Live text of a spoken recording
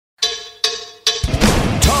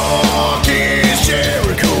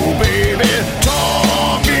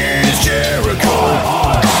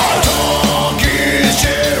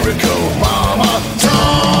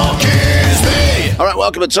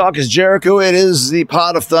welcome to Talk is Jericho. It is the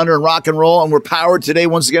pot of thunder and rock and roll, and we're powered today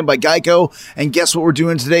once again by Geico. And guess what we're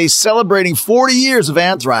doing today? Celebrating 40 years of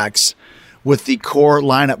Anthrax with the core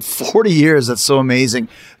lineup. 40 years, that's so amazing.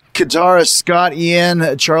 Guitarist Scott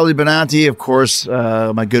Ian, Charlie Benanti, of course,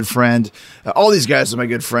 my good friend. All these guys are my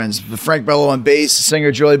good friends. Frank Bello on bass,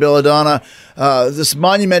 singer Joey Belladonna. This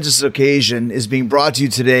monumentous occasion is being brought to you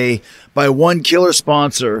today by one killer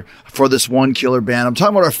sponsor for this one killer band. I'm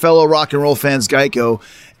talking about our fellow rock and roll fans, Geico.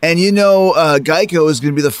 And you know, Geico is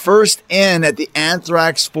going to be the first in at the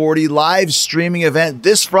Anthrax 40 live streaming event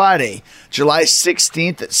this Friday, July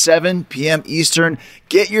 16th at 7 p.m. Eastern.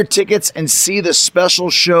 Get your tickets and see the special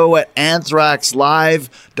show at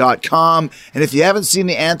anthraxlive.com. And if you haven't seen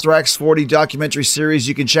the Anthrax 40 documentary series,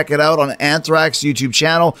 you can check it out on Anthrax YouTube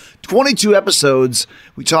channel. 22 episodes.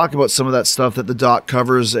 We talk about some of that stuff that the doc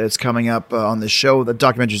covers. It's coming up on the show. The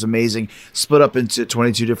documentary is amazing. Split up into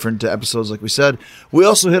 22 different episodes, like we said. We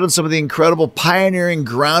also hit on some of the incredible, pioneering,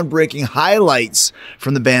 groundbreaking highlights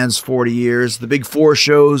from the band's 40 years. The Big Four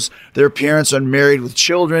shows, their appearance on Married with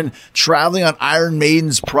Children, traveling on Iron Maiden's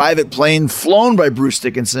private plane flown by Bruce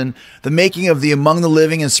Dickinson, the making of the Among the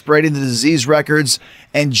Living and Spreading the Disease records,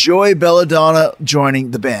 and Joey Belladonna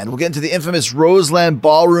joining the band. We'll get into the infamous Roseland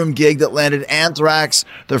Ballroom gig that landed Anthrax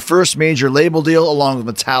their first major label deal along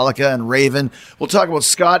with Metallica and Raven. We'll talk about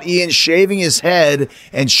Scott Ian shaving his head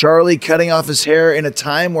and Charlie cutting off his hair in a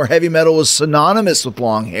time where heavy metal was synonymous with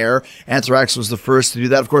long hair. Anthrax was the first to do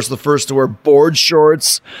that. Of course, the first to wear board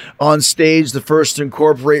shorts on stage, the first to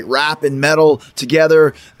incorporate rap and metal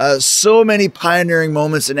together. So many pioneering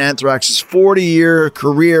moments in Anthrax's 40-year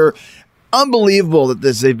career. Unbelievable that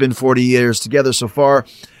they've been 40 years together so far.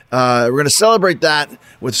 We're going to celebrate that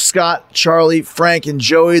with Scott, Charlie, Frank, and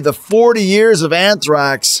Joey. The 40 years of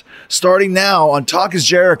Anthrax starting now on Talk is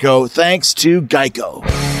Jericho, thanks to Geico.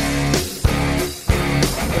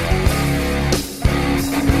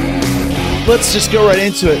 Let's just go right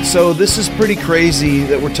into it. So this is pretty crazy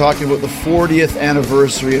that we're talking about the 40th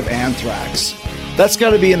anniversary of Anthrax. That's got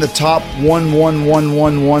to be in the top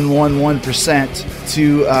 1.11111%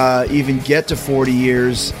 to even get to 40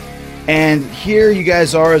 years. And here you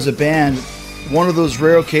guys are as a band, one of those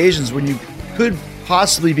rare occasions when you could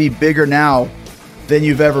possibly be bigger now than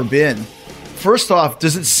you've ever been. First off,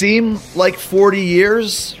 does it seem like 40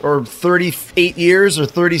 years or 38 years or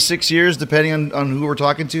 36 years, depending on who we're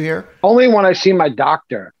talking to here? Only when I see my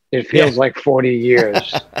doctor, it feels like 40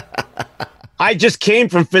 years. I just came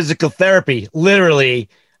from physical therapy, literally.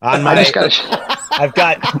 On my, I've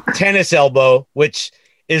got tennis elbow, which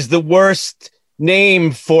is the worst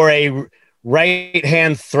name for a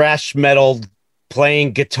right-hand thrash metal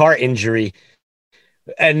playing guitar injury.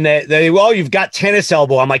 And you've got tennis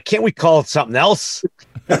elbow. I'm like, can't we call it something else?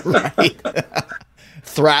 Right.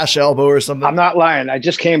 Thrash elbow or something. I'm not lying. I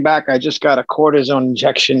just came back. I just got a cortisone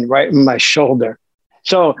injection right in my shoulder.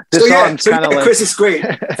 So this song's kind of like... Chris, it's great.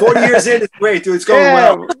 40 years in, it's great, dude. It's going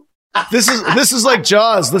well. This is like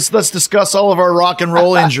Jaws. Let's discuss all of our rock and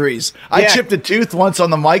roll injuries. I chipped a tooth once on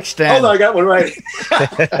the mic stand. Hold on, I got one right.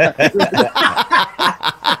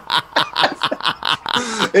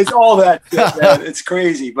 It's all that, man. It's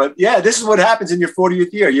crazy. But yeah, this is what happens in your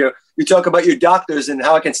 40th year. You talk about your doctors and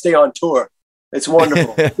how I can stay on tour. It's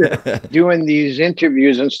wonderful. Doing these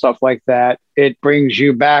interviews and stuff like that, it brings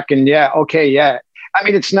you back and I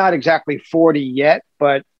mean, it's not exactly 40 yet,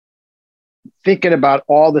 but thinking about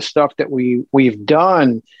all the stuff that we've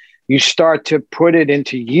done, you start to put it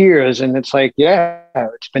into years, and it's like,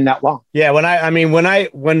 it's been that long. Yeah, when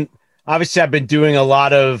obviously I've been doing a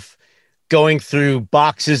lot of going through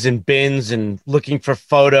boxes and bins and looking for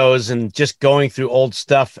photos and just going through old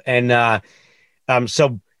stuff, and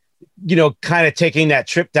so kind of taking that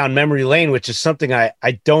trip down memory lane, which is something I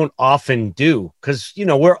don't often do because,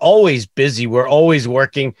 we're always busy. We're always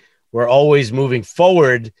working. We're always moving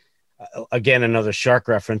forward. Again, another shark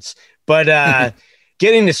reference, but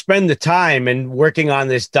getting to spend the time and working on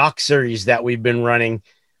this doc series that we've been running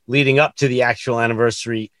leading up to the actual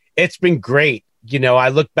anniversary. It's been great. I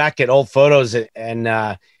look back at old photos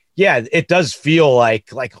and it does feel like,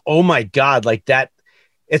 oh my God, like that.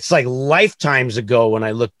 It's like lifetimes ago when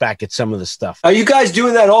I look back at some of the stuff. Are you guys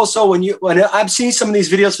doing that also when I've seen some of these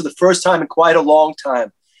videos for the first time in quite a long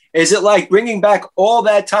time? Is it like bringing back all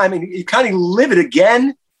that time and you kind of live it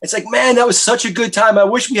again? It's like, man, that was such a good time. I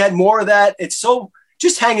wish we had more of that. It's so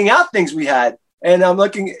just hanging out things we had. And I'm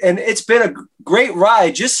looking, and it's been a great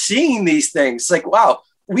ride just seeing these things. It's like, wow,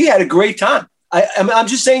 we had a great time. I'm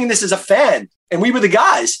just saying this as a fan, and we were the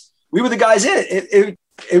guys. We were the guys in it.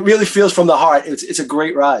 It really feels from the heart. It's a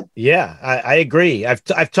great ride. Yeah, I agree.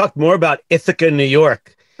 I've talked more about Ithaca, New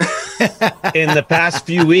York in the past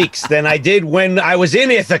few weeks than I did when I was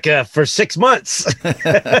in Ithaca for 6 months.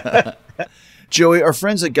 Joey, our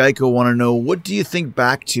friends at Geico want to know, what do you think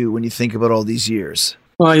back to when you think about all these years?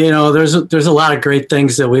 Well, there's a lot of great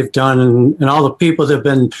things that we've done, and all the people that have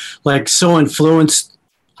been like so influenced.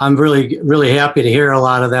 I'm really, really happy to hear a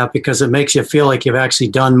lot of that, because it makes you feel like you've actually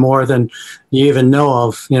done more than you even know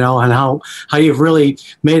of, and how you've really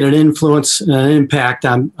made an influence and an impact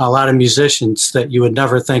on a lot of musicians that you would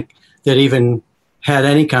never think that even had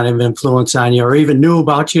any kind of influence on you or even knew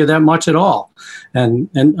about you that much at all. And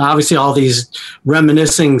obviously all these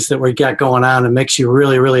reminiscings that we got going on, it makes you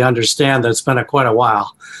really, really understand that it's been quite a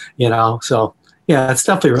while, so. Yeah, it's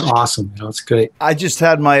definitely awesome. It's great. I just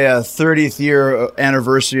had my 30th year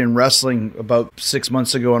anniversary in wrestling about 6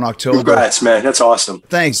 months ago in October. Congrats, man. That's awesome.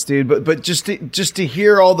 Thanks, dude. But just to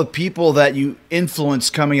hear all the people that you influence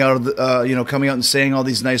coming out of the, coming out and saying all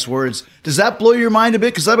these nice words, does that blow your mind a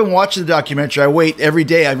bit? Because I've been watching the documentary. I wait every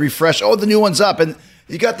day. I refresh. Oh, the new one's up, and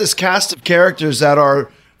you got this cast of characters that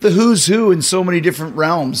are the who's who in so many different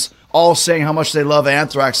realms, all saying how much they love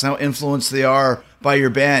Anthrax and how influenced they are by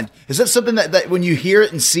your band. Is that something that when you hear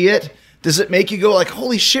it and see it, does it make you go like,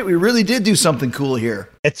 holy shit, we really did do something cool here?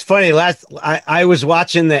 It's funny. I was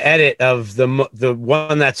watching the edit of the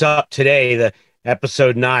one that's up today, the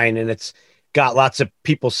episode 9, and it's got lots of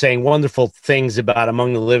people saying wonderful things about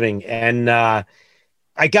Among the Living. And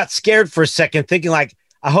I got scared for a second, thinking like,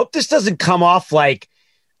 I hope this doesn't come off like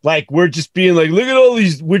we're just being like, look at all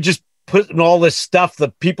these, we're just putting all this stuff, the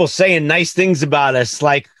people saying nice things about us.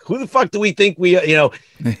 Like, who the fuck do we think we,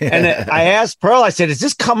 And I asked Pearl, I said, is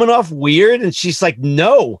this coming off weird? And she's like,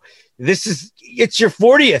 no, it's your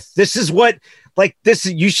 40th. This is what, like this,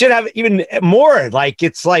 you should have even more.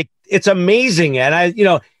 It's amazing. And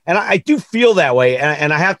I do feel that way.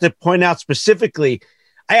 And I have to point out specifically,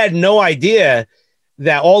 I had no idea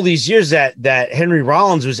that all these years that Henry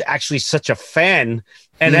Rollins was actually such a fan.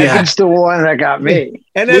 And that's the one that got me.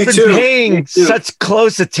 And I've been paying such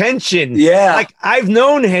close attention. Yeah. Like, I've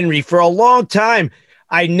known Henry for a long time.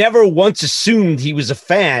 I never once assumed he was a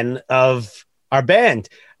fan of our band,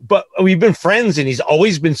 but we've been friends and he's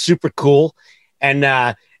always been super cool. And,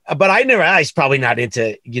 but he's probably not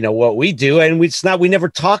into, what we do. And we never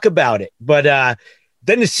talk about it, but,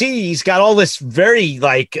 then to see he's got all this very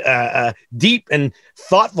deep and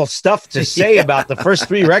thoughtful stuff to say about the first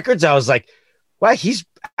 3 records. I was like, wow, he's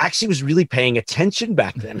actually was really paying attention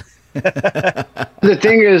back then. The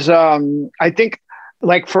thing is, I think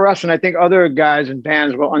like for us, and I think other guys and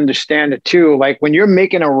bands will understand it too. Like when you're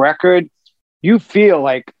making a record, you feel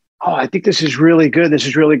like, oh, I think this is really good. This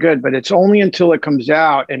is really good. But it's only until it comes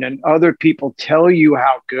out and then other people tell you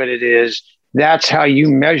how good it is. That's how you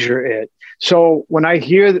measure it. So when I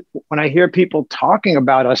hear people talking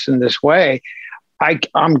about us in this way,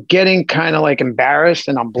 I'm getting kind of like embarrassed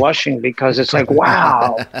and I'm blushing because it's like,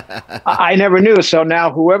 wow, I never knew. So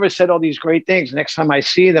now whoever said all these great things, next time I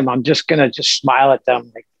see them, I'm just going to just smile at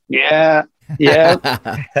them. Like, yeah.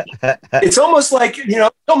 It's almost like,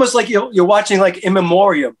 you're watching like In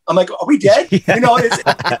Memoriam. I'm like, are we dead? Yeah.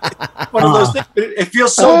 It's one of those things, but it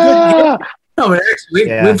feels so good. No, but actually,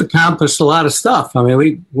 we've accomplished a lot of stuff. I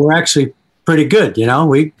mean, we're actually pretty good,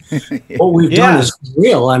 what we've done is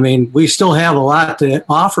real. I mean, we still have a lot to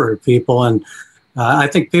offer people, and I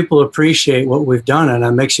think people appreciate what we've done, and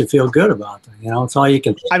it makes you feel good about them. It's all you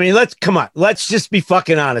can. I mean, let's just be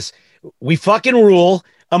fucking honest. We fucking rule.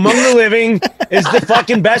 Among the Living is the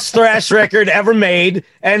fucking best thrash record ever made,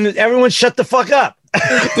 and everyone shut the fuck up.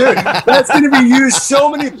 Dude, that's going to be used so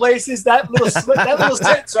many places. That little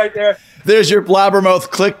sentence right there. There's your blabbermouth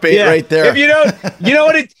clickbait right there. If you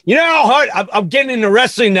know how hard I'm getting into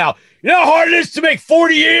wrestling now. You know how hard it is to make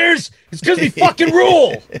 40 years? It's because we fucking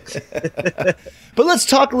rule. But let's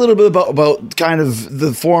talk a little bit about kind of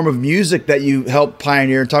the form of music that you helped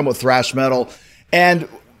pioneer and talking about thrash metal. And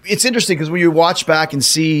it's interesting because when you watch back and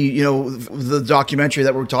see, the documentary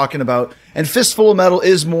that we're talking about, and Fistful of Metal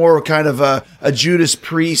is more kind of a Judas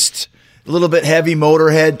Priest, a little bit heavy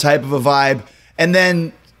Motorhead type of a vibe. And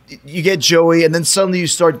then you get Joey, and then suddenly you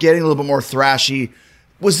start getting a little bit more thrashy.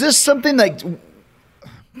 Was this something like,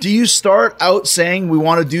 do you start out saying we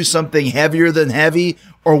want to do something heavier than heavy,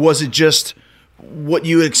 or was it just what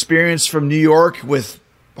you experienced from New York with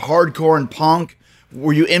hardcore and punk?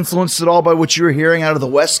 Were you influenced at all by what you were hearing out of the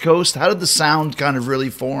West Coast? How did the sound kind of really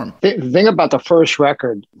form? The thing about the first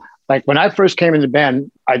record, like when I first came in the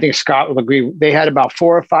band, I think Scott will agree, they had about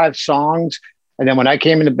 4 or 5 songs. And then when I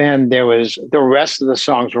came in the band, the rest of the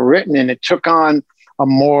songs were written, and it took on a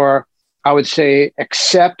more, I would say,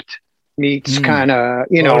 Accept meets kind of,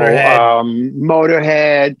 Motorhead.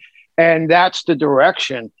 And that's the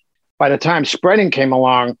direction. by the time Spreading came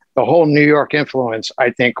along, the whole New York influence, I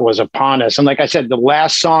think, was upon us. And like I said, the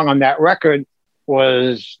last song on that record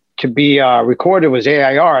was to be recorded was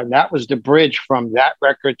AIR, and that was the bridge from that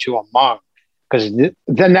record to Among, because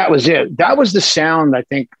then that was it. That was the sound, I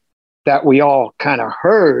think, that we all kind of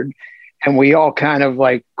heard, and we all kind of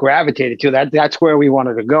like gravitated to that. That's where we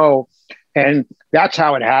wanted to go. And that's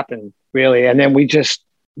how it happened, really. And then we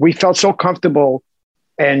felt so comfortable.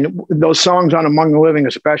 And those songs on Among the Living,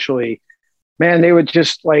 especially, man, they were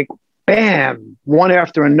just like, bam, one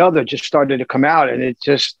after another just started to come out, and it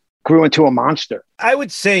just grew into a monster. I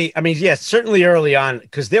would say, I mean, yes, certainly early on,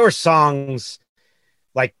 because there were songs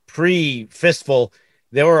like pre-Fistful,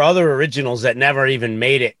 there were other originals that never even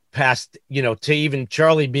made it past, you know, to even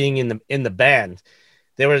Charlie being in the band.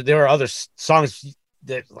 There were other songs.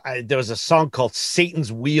 There was a song called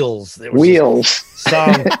Satan's Wheels. There was Wheels.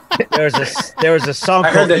 Song. There was a song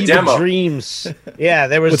called Evil Dreams. Yeah,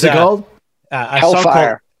 there was. What's it called? A Hellfire. song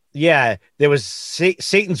called, yeah, there was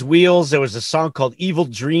Satan's Wheels. There was a song called Evil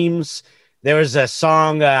Dreams. There was a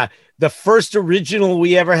song. The first original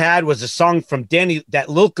we ever had was a song from Danny that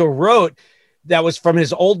Lilka wrote. That was from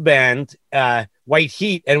his old band, White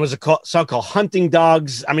Heat, and it was a song called Hunting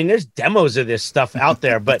Dogs. I mean, there's demos of this stuff out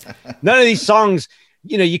there, but none of these songs,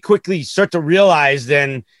 you know, you quickly start to realize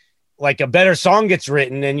then like a better song gets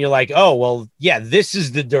written and you're like, oh, well, yeah, this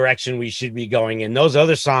is the direction we should be going in. Those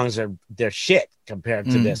other songs they're shit compared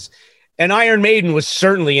to this. And Iron Maiden was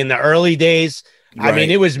certainly in the early days. Right. I mean,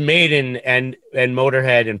 it was Maiden and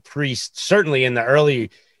Motorhead and Priest, certainly in the early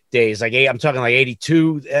days, like I'm talking like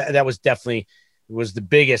 82. That was definitely was the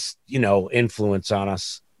biggest, you know, influence on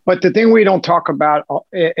us. But the thing we don't talk about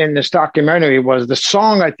in this documentary was the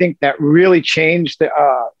song, I think, that really changed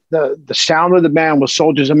the sound of the band was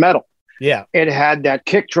Soldiers of Metal. Yeah. It had that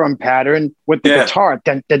kick drum pattern with the guitar.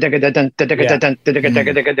 That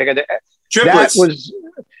was,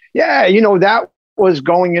 yeah, you know, that was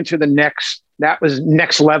going into that was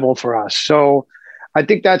next level for us. So I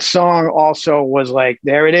think that song also was like,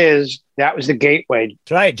 there it is. That was the gateway.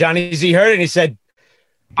 That's right. Johnny Z heard it and he said,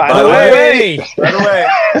 by the way,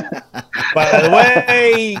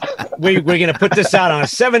 we're going to put this out on a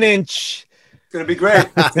 7-inch. It's going to be great.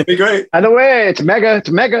 It's going to be great. By the way, it's mega.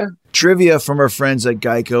 Trivia from our friends at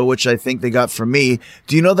Geico, which I think they got from me.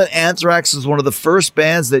 Do you know that Anthrax was one of the first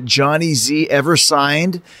bands that Johnny Z ever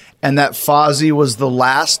signed, and that Fozzy was the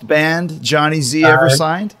last band Johnny Z ever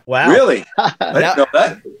signed? Wow. Really? I didn't know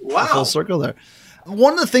that. Wow. Full circle there.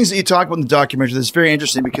 One of the things that you talk about in the documentary that's very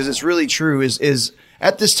interesting because it's really true is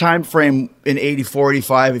at this time frame in 84,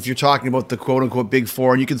 85, if you're talking about the quote-unquote Big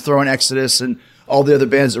Four, and you can throw in Exodus and all the other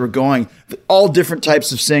bands that were going, all different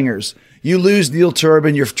types of singers. You lose Neil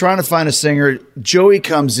Turbin, you're trying to find a singer, Joey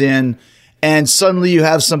comes in, and suddenly you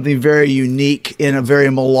have something very unique in a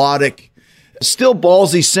very melodic, still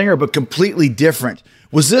ballsy singer, but completely different.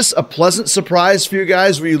 Was this a pleasant surprise for you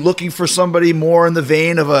guys? Were you looking for somebody more in the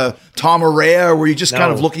vein of a Tom Araya, or were you just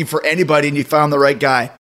kind of looking for anybody and you found the right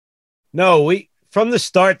guy? No, from the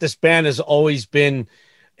start, this band has always been,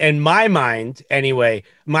 in my mind anyway,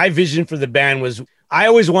 my vision for the band was I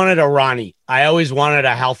always wanted a Ronnie. I always wanted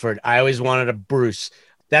a Halford. I always wanted a Bruce.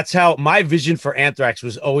 That's how my vision for Anthrax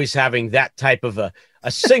was, always having that type of a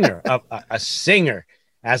singer, a singer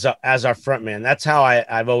as our frontman. That's how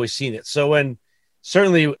I've always seen it. So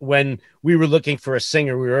certainly when we were looking for a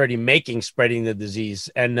singer, we were already making Spreading the Disease,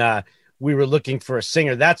 and we were looking for a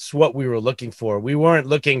singer. That's what we were looking for. We weren't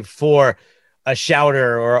looking for a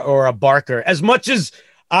shouter or a barker, as much as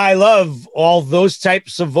I love all those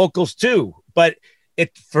types of vocals too. But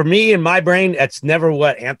for me, in my brain, that's never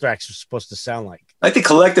what Anthrax was supposed to sound like. I think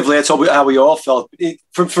collectively, that's how we all felt.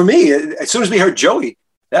 For me, as soon as we heard Joey,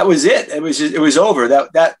 that was it. It was over.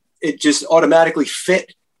 That it just automatically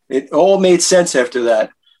fit. It all made sense after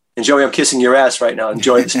that. And Joey, I'm kissing your ass right now.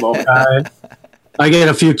 Enjoy this moment. I get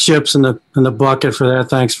a few chips in the bucket for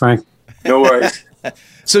that. Thanks, Frank. No worries.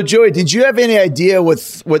 So, Joey, did you have any idea what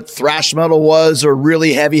thrash metal was, or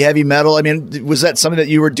really heavy metal? I mean, was that something that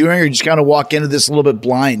you were doing, or you just kind of walk into this a little bit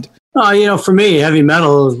blind? For me, heavy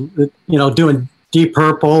metal, doing Deep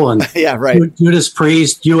Purple and yeah, right. Judas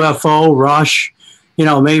Priest, UFO, Rush,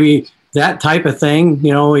 maybe that type of thing.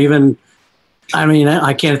 Even,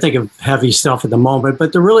 I can't think of heavy stuff at the moment,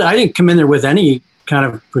 but I didn't come in there with any kind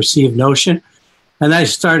of perceived notion. And I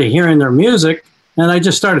started hearing their music, and I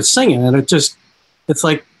just started singing, and it's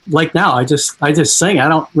like now I just sing. I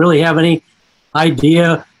don't really have any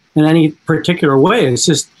idea in any particular way. It's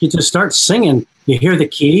just, you just start singing, you hear the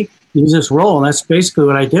key, you just roll. And that's basically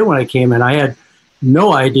what I did when I came in. I had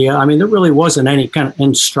no idea. There really wasn't any kind of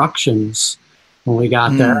instructions when we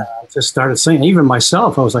got there. I just started singing. Even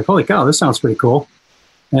myself, I was like, holy cow, this sounds pretty cool.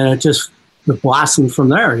 And it just blossomed from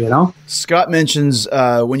there, you know? Scott mentions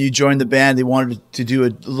when you joined the band, they wanted to do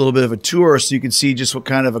a little bit of a tour so you could see just what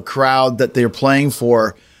kind of a crowd that they're playing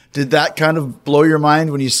for. Did that kind of blow your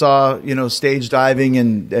mind when you saw, you know, stage diving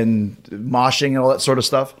and moshing and all that sort of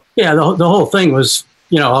stuff? Yeah, the whole thing was,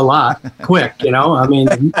 you know, a lot quick, you know? I mean,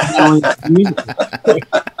 I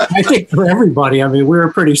think for everybody, I mean, we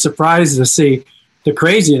were pretty surprised to see the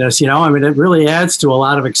craziness, you know? I mean, it really adds to a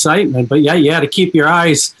lot of excitement, but yeah, you had to keep your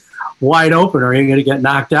eyes wide open or you're going to get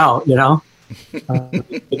knocked out, you know?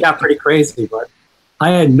 It got pretty crazy, but I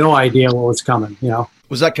had no idea what was coming, you know?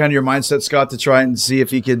 Was that kind of your mindset, Scott, to try and see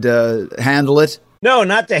if he could handle it? No,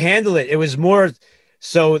 not to handle it. It was more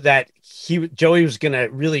so that Joey was going to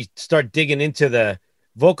really start digging into the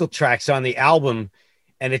vocal tracks on the album.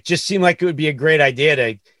 And it just seemed like it would be a great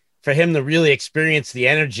idea for him to really experience the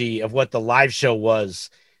energy of what the live show was.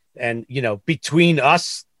 And, you know, between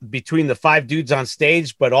the 5 dudes on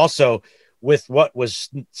stage, but also with what was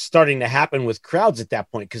starting to happen with crowds at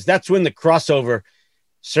that point. Cause that's when the crossover,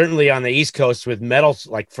 certainly on the East Coast with metal,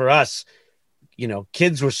 like for us, you know,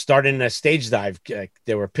 kids were starting a stage dive.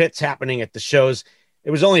 There were pits happening at the shows.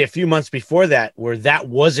 It was only a few months before that where that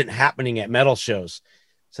wasn't happening at metal shows.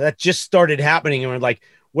 So that just started happening. And we're like,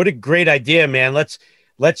 what a great idea, man.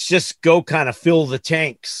 Let's just go kind of fill the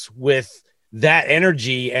tanks with that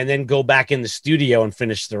energy and then go back in the studio and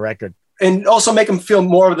finish the record. And also make them feel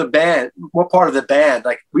more of the band, more part of the band.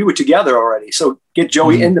 Like we were together already. So get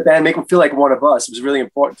Joey in the band, make him feel like one of us. It was really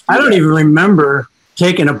important. I don't even remember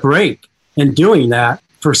taking a break and doing that.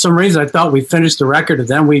 For some reason, I thought we finished the record and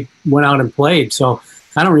then we went out and played. So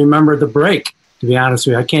I don't remember the break, to be honest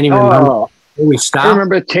with you. I can't even remember when we stopped. I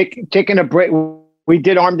remember taking a break. We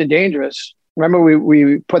did Armed and Dangerous. Remember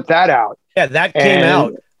we put that out. Yeah, that came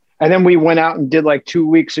out. And then we went out and did like 2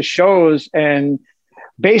 weeks of shows. And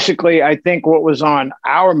basically, I think what was on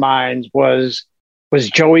our minds was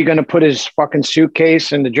Joey going to put his fucking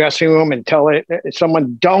suitcase in the dressing room and tell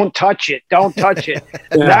someone, don't touch it. Don't touch it.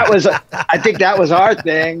 Yeah. I think that was our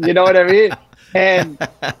thing. You know what I mean? And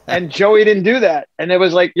Joey didn't do that. And it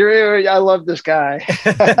was like, I love this guy.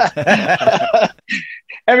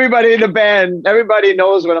 Everybody in the band, everybody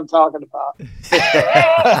knows what I'm talking about.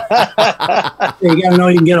 You gotta know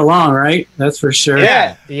you can get along, right? That's for sure.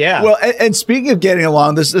 Yeah, yeah. Well, and speaking of getting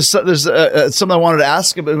along, there's something I wanted to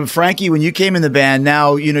ask about. Frankie, when you came in the band,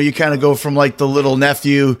 now you know you kind of go from like the little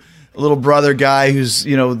nephew, little brother guy who's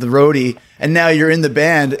the roadie, and now you're in the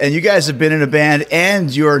band, and you guys have been in a band,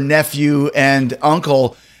 and your nephew and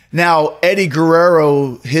uncle. Now Eddie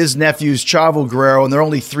Guerrero, his nephew's Chavo Guerrero, and they're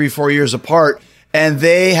only 3-4 years apart. And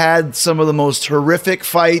they had some of the most horrific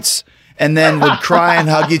fights and then would cry and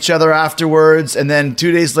hug each other afterwards. And then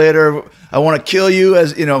 2 days later, I want to kill you.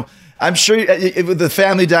 As you know, I'm sure with the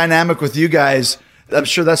family dynamic with you guys, I'm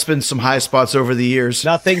sure that's been some high spots over the years.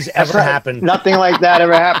 Nothing's ever happened. Nothing like that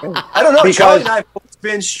ever happened. I don't know. Charlie and I have both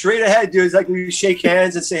been straight ahead, dude. It's like we shake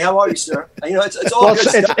hands and say, how are you, sir? You know, it's all good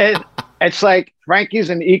stuff. It's like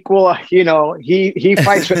Frankie's an equal, you know, he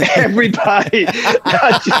fights with everybody,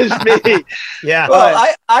 not just me. Yeah.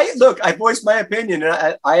 Well, I voiced my opinion,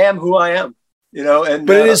 and I am who I am, you know. And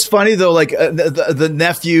but it is funny though, like the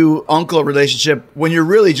nephew uncle relationship when you're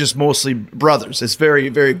really just mostly brothers. It's very,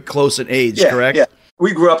 very close in age, correct? Yeah,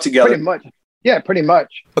 we grew up together. Pretty much. Yeah, pretty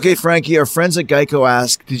much. Okay, Frankie, our friends at Geico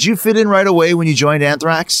ask, did you fit in right away when you joined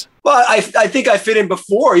Anthrax? Well, I think I fit in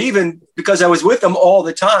before, even because I was with them all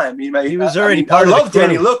the time. You know, he was already part of the crew. I love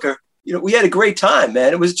Danny Looker. You know, we had a great time,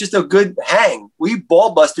 man. It was just a good hang. We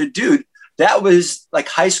ball busted, dude. That was like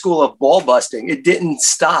high school of ball busting. It didn't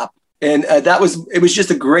stop, and it was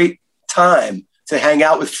just a great time to hang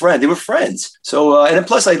out with friends. They were friends. So, and then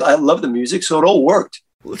plus, I love the music, so it all worked.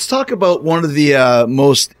 Let's talk about one of the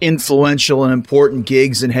most influential and important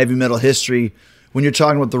gigs in heavy metal history. When you're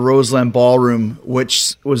talking about the Roseland Ballroom,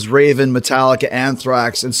 which was Raven, Metallica,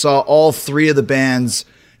 Anthrax, and saw all 3 of the bands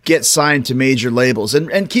get signed to major labels.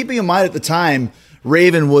 And keeping in mind at the time,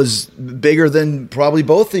 Raven was bigger than probably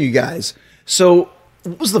both of you guys. So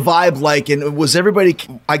what was the vibe like? And was everybody,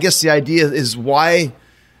 I guess the idea is, why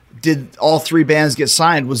did all 3 bands get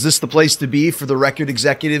signed? Was this the place to be for the record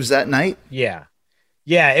executives that night? Yeah.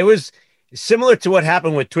 Yeah, it was similar to what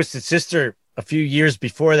happened with Twisted Sister a few years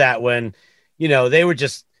before that, when you know, they were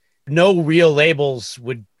just, no real labels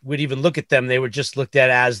would even look at them. They were just looked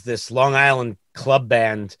at as this Long Island club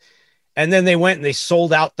band. And then they went and they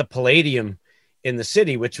sold out the Palladium in the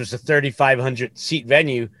city, which was a 3,500 seat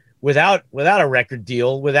venue without a record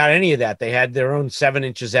deal, without any of that. They had their own 7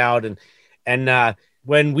 inches out. And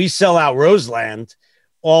when we sell out Roseland,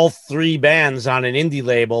 all 3 bands on an indie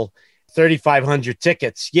label, 3,500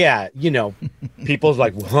 tickets. Yeah, you know, people's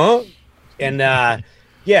like, huh? And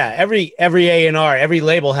yeah, every A&R, every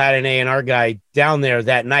label had an A&R guy down there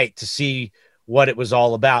that night to see what it was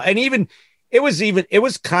all about. And it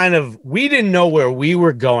was kind of, we didn't know where we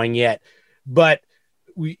were going yet, but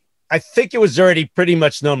I think it was already pretty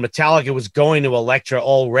much known Metallica was going to Elektra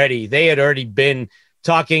already. They had already been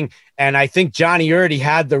talking, and I think Johnny already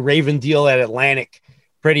had the Raven deal at Atlantic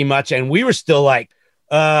pretty much, and we were still like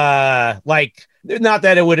not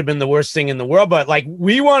that it would have been the worst thing in the world, but like,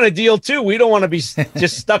 we want a deal too. We don't want to be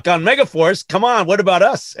just stuck on Megaforce. Come on, what about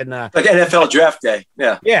us? And like NFL draft day.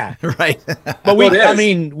 Yeah, right. But we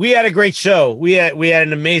had a great show. We had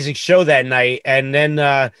an amazing show that night, and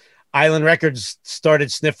then Island Records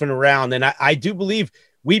started sniffing around, and I do believe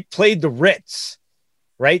we played the Ritz,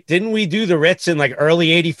 right? Didn't we do the Ritz in like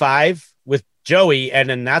early '85 with Joey, and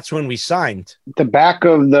then that's when we signed. The back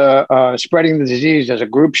of the Spreading the Disease, there's a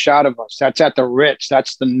group shot of us. That's at the Ritz.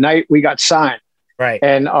 That's the night we got signed. Right.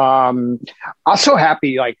 And I'm so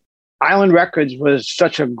happy. Like, Island Records was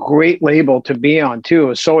such a great label to be on too. It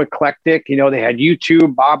was so eclectic. You know, they had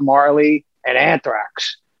U2, Bob Marley, and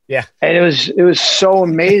Anthrax. Yeah. And it was so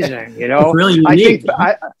amazing. You know, really unique.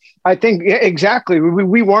 I think exactly.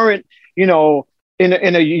 We weren't, you know,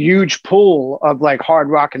 in a huge pool of like hard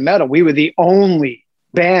rock and metal. We were the only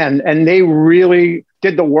band, and they really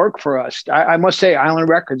did the work for us. I must say, Island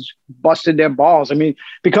Records busted their balls. I mean,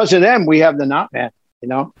 because of them, we have the Not Man, you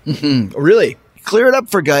know? Mm-hmm. Really? Clear it up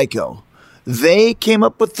for Geico. They came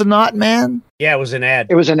up with the Not Man? Yeah, it was an ad.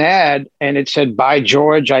 It was an ad, and it said, "By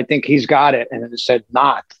George, I think he's got it." And it said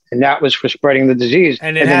 "Not." And that was for Spreading the Disease.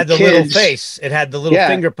 And it had the little face. It had the little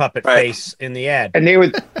finger puppet face in the ad. And they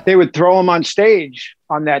would throw him on stage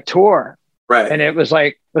on that tour. Right. And it was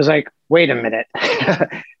like, wait a minute.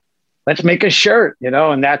 Let's make a shirt, you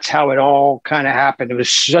know? And that's how it all kind of happened. It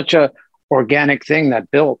was such a organic thing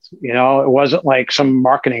that built, you know? It wasn't like some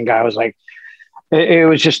marketing guy was like, it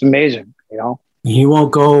was just amazing, you know? He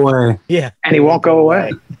won't go away. Yeah. And he won't go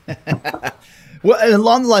away. Well, and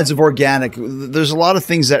along the lines of organic, there's a lot of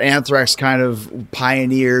things that Anthrax kind of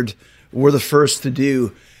pioneered, were the first to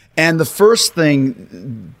do. And the first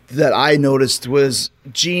thing that I noticed was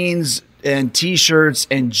jeans and T-shirts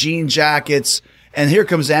and jean jackets. And here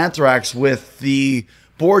comes Anthrax with the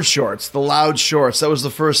board shorts, the loud shorts. That was the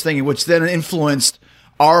first thing, which then influenced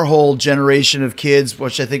our whole generation of kids,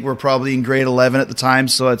 which I think were probably in grade 11 at the time.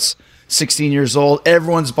 So it's 16 years old.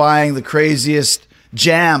 Everyone's buying the craziest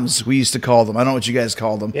jams, we used to call them. I don't know what you guys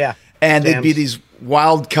call them. Yeah. And jams. they'd be these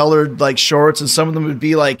wild colored like shorts, and some of them would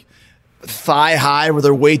be like thigh high where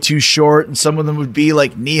they're way too short, and some of them would be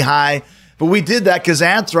like knee high. But we did that because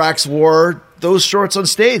Anthrax wore those shorts on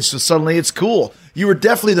stage, so suddenly it's cool. You were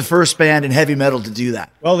definitely the first band in heavy metal to do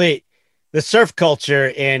that. Well, the surf culture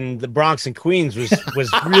in the Bronx and Queens was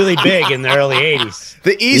really big in the early 80s.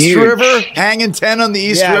 The East River, hanging 10 on the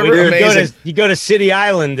East River, amazing. You go to City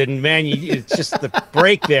Island, and man, it's just the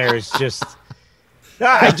break there is just.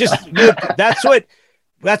 That's what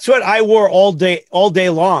I wore all day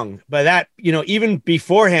long. But that, you know, even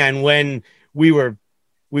beforehand, when we were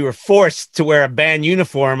forced to wear a band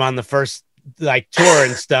uniform on the first like tour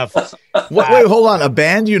and stuff. Wait, hold on, a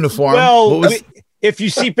band uniform? Well. If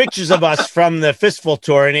you see pictures of us from the Fistful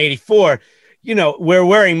tour in '84, you know, we're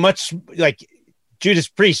wearing much like Judas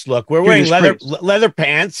Priest look. We're wearing leather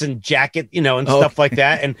pants and jacket, you know, and stuff like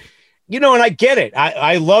that. And, you know, and I get it.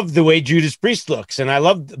 I love the way Judas Priest looks, and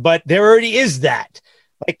but there already is that.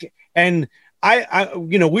 Like, and I,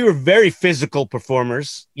 you know, we were very physical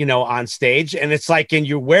performers, you know, on stage, and it's like, and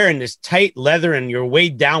you're wearing this tight leather, and you're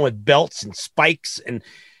weighed down with belts and spikes and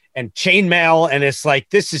chainmail, and it's like,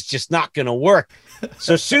 this is just not going to work.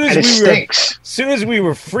 So as soon as we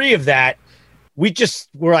were free of that, we just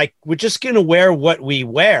were like, we're just going to wear what we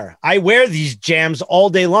wear. I wear these jams all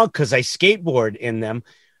day long because I skateboard in them.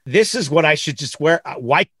 This is what I should just wear.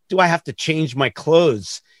 Why do I have to change my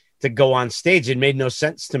clothes to go on stage? It made no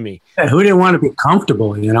sense to me. Yeah, who didn't want to be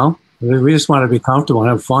comfortable, you know? We just want to be comfortable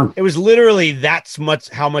and have fun. It was literally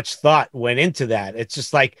how much thought went into that. It's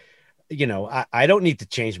just like, you know, I don't need to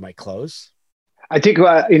change my clothes. I think,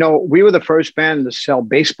 you know, we were the first band to sell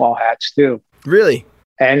baseball hats too. Really?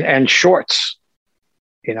 And shorts,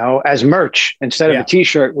 you know, as merch. Instead of a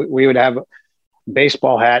T-shirt, we would have a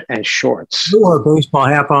baseball hat and shorts. We wore a baseball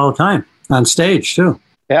hat all the time on stage too.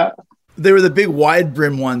 Yeah. They were the big wide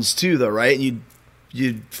brim ones too, though, right?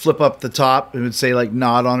 You'd flip up the top and it would say like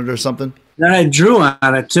 "Nod" on it or something. Then I drew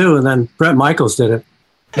on it too, and then Brett Michaels did it.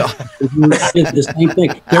 No. Did the same thing.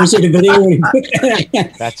 You ever see the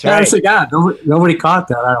video? That's right. Honestly, God, nobody caught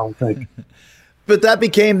that, I don't think. But that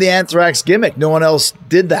became the Anthrax gimmick. No one else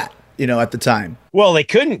did that, at the time. Well, they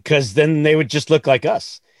couldn't, because then they would just look like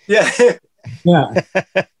us. Yeah. Yeah.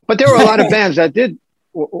 But there were a lot of bands that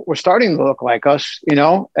were starting to look like us,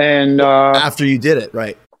 and After you did it,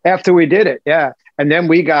 right? after we did it, yeah. And then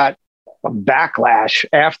we got a backlash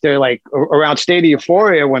after, like, around State of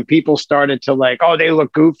Euphoria, when people started to like, oh, they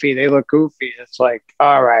look goofy. It's like,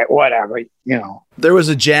 all right, whatever, There was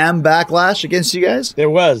a jam backlash against you guys? There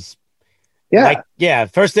was. Yeah.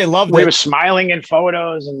 First they loved We it. were smiling in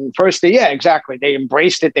photos, and first exactly. They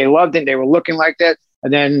embraced it. They loved it. They were looking like that.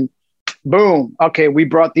 And then boom. Okay. We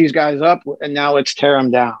brought these guys up, and now let's tear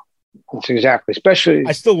them down. That's exactly. Especially.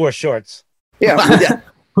 I still wore shorts. Yeah.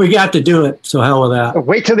 We got to do it. So hell with that.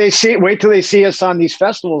 Wait till they see us on these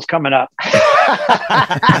festivals coming up.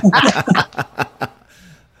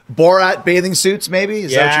 Borat bathing suits, maybe?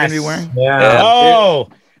 Is that what you're going to be wearing? Yeah. Oh,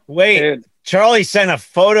 wait. Dude. Charlie sent a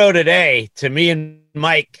photo today to me and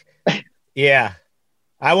Mike. Yeah.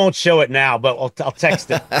 I won't show it now, but I'll text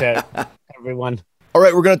it to everyone. All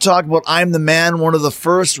right, we're going to talk about I'm the Man, one of the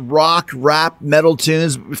first rock, rap, metal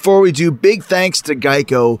tunes. Before we do, big thanks to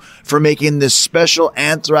Geico for making this special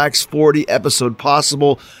Anthrax 40 episode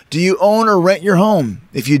possible. Do you own or rent your home?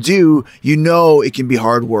 If you do, you know it can be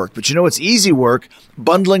hard work. But it's easy work,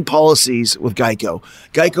 bundling policies with Geico.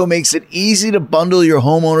 Geico makes it easy to bundle your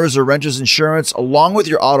homeowners or renters insurance along with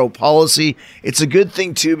your auto policy. It's a good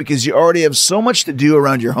thing, too, because you already have so much to do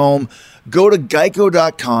around your home. Go to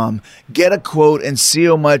geico.com, get a quote, and see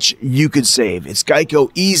how much you could save. It's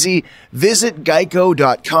Geico easy. Visit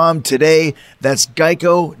geico.com today. That's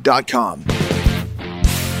geico.com.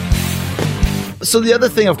 So the other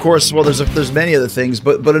thing, of course, well, there's many other things,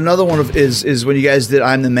 but another one is when you guys did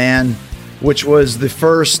I'm the Man, which was the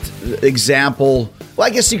first example. Well,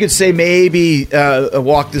 I guess you could say maybe a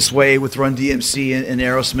Walk This Way with Run DMC and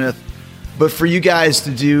Aerosmith. But for you guys to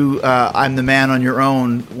do I'm the Man on your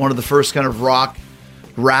own, one of the first kind of rock,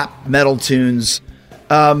 rap, metal tunes,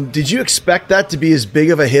 did you expect that to be as big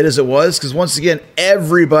of a hit as it was? Because once again,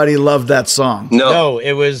 everybody loved that song. No,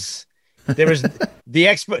 there was the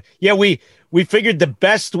expert. Yeah, we figured the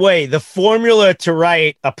best way, the formula to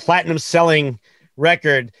write a platinum selling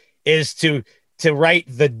record is to write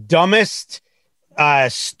the dumbest,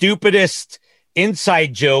 stupidest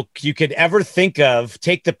inside joke you could ever think of,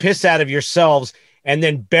 take the piss out of yourselves, and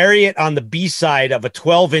then bury it on the B-side of a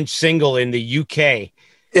 12-inch single in the UK.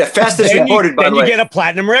 Yeah, fastest recorded, by the way. Then you get a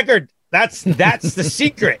platinum record. That's the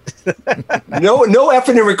secret. No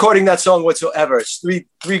effort in recording that song whatsoever. It's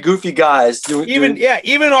three goofy guys doing.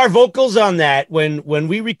 Even our vocals on that, when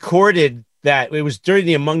we recorded that, it was during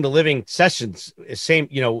the Among the Living sessions.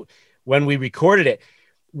 When we recorded it,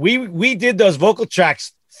 we did those vocal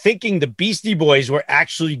tracks thinking the Beastie Boys were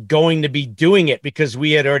actually going to be doing it, because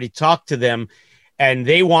we had already talked to them and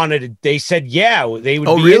they said, yeah, they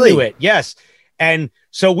would be into it. Yes. And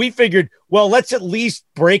so we figured, well, let's at least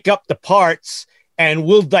break up the parts and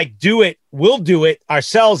we'll do it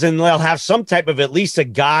ourselves, and they'll have some type of at least a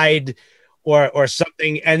guide or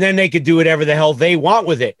something. And then they could do whatever the hell they want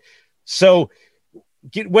with it. So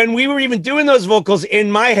when we were even doing those vocals, in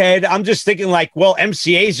my head, I'm just thinking like, well,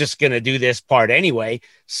 MCA is just going to do this part anyway.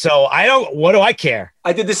 So what do I care?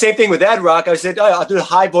 I did the same thing with Ad Rock. I said, oh, I'll do a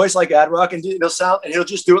high voice like Ad Rock, and he'll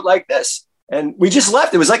just do it like this. And we just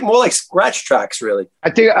left. It was like more like scratch tracks, really. I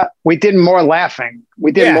think we did more laughing.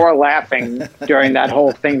 We did more laughing during that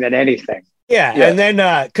whole thing than anything. Yeah. And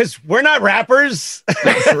then, cause we're not rappers.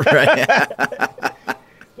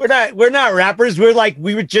 We're not rappers.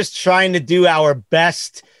 We were just trying to do our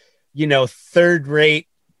best, third rate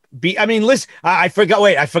beat. I mean, listen, I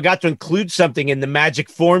forgot to include something in the magic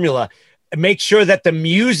formula. Make sure that the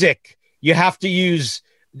music, you have to use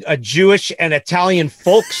a Jewish and Italian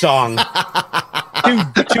folk song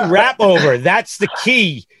to rap over. That's the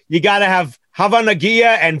key. You got to have Hava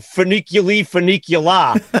Nagia and Funiculi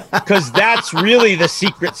Funicula, because that's really the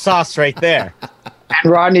secret sauce right there. And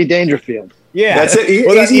Rodney Dangerfield. Yeah, that's it.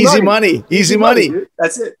 Easy money. Easy money. Dude.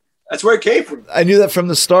 That's it. That's where it came from. I knew that from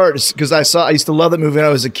the start because I used to love that movie when I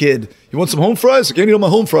was a kid. You want some home fries? I can't eat all my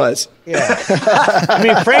home fries. Yeah. I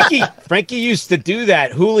mean, Frankie used to do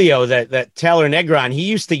that. Julio, that Taylor Negron, he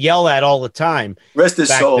used to yell that all the time. Rest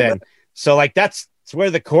his soul. Then. So that's where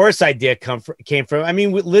the chorus idea came from. I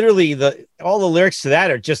mean, literally all the lyrics to that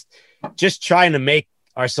are just trying to make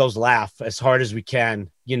ourselves laugh as hard as we can.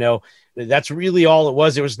 That's really all it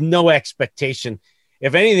was. There was no expectation.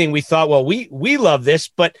 If anything, we thought, well, we love this,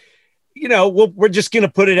 but we're just going to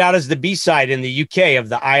put it out as the B-side in the UK of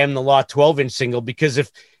the I Am the Law 12-inch single, because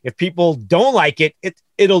if people don't like it,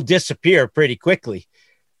 it'll disappear pretty quickly.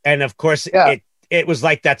 And of course, it was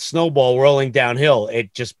like that snowball rolling downhill.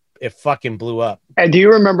 It fucking blew up. And do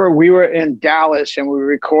you remember we were in Dallas and we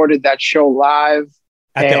recorded that show live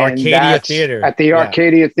at the Arcadia Theater? At the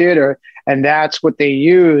Arcadia Theater. And that's what they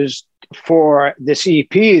used for this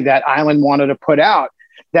EP that Island wanted to put out.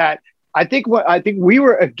 That I think we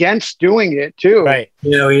were against doing it too. Right.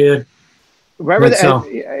 Yeah, we did. Remember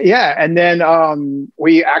that? Yeah. And then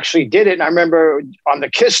we actually did it. And I remember on the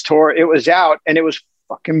Kiss tour, it was out and it was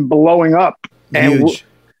fucking blowing up. And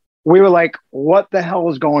we were like, what the hell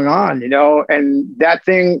is going on? You know, and that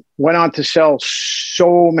thing went on to sell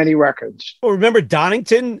so many records. Well, remember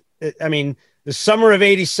Donington? I mean, the summer of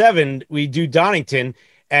 '87, we do Donington,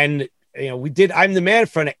 and we did I'm the Man in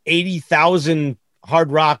front of 80,000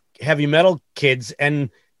 hard rock, heavy metal kids, and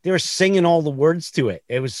they were singing all the words to it.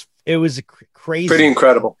 It was crazy, pretty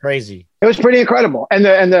incredible, crazy. It was pretty incredible. And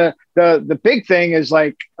the big thing is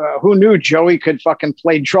like, who knew Joey could fucking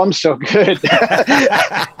play drums so good?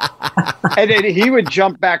 And then he would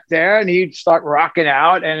jump back there and he'd start rocking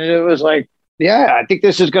out, and it was like, yeah, I think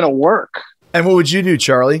this is gonna work. And what would you do,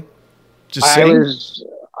 Charlie? Just sing?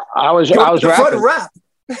 I was rapping. Rap.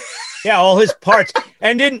 Yeah, all his parts.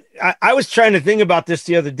 And then I was trying to think about this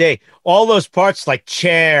the other day. All those parts like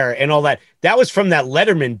chair and all that was from that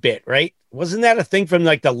Letterman bit, right? Wasn't that a thing from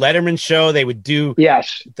like the Letterman show? They would do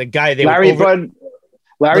the guy Larry Bud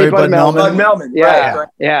Melman. Yeah, right.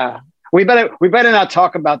 Yeah. We better not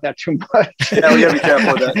talk about that too much. Yeah, we gotta be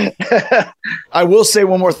careful with that. I will say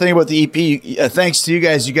one more thing about the EP. Thanks to you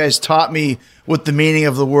guys. You guys taught me what the meaning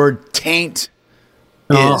of the word taint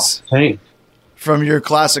is. Taint. From your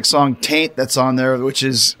classic song Taint that's on there, which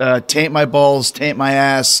is taint my balls, taint my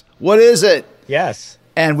ass. What is it? Yes.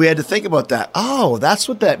 And we had to think about that. Oh, that's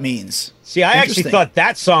what that means. See, I actually thought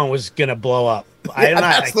that song was going to blow up.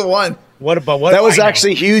 That's the one. What about what? That was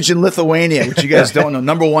actually huge in Lithuania, which you guys don't know.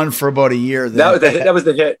 Number one for about a year. That was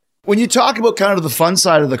the hit. When you talk about kind of the fun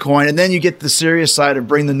side of the coin, and then you get the serious side of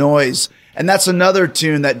Bring the Noise, and that's another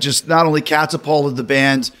tune that just not only catapulted the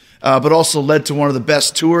band, but also led to one of the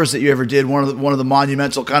best tours that you ever did, one of the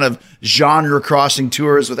monumental kind of genre-crossing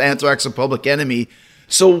tours with Anthrax and Public Enemy.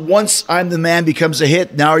 So once I'm the Man becomes a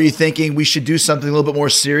hit, now are you thinking we should do something a little bit more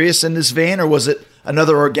serious in this vein, or was it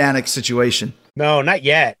another organic situation? No, not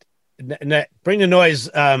yet. Bring the Noise.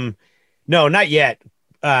 No, not yet.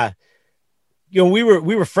 We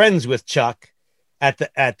were friends with Chuck at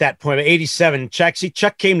that point, 87.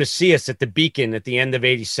 Chuck came to see us at the Beacon at the end of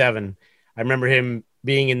 87. I remember him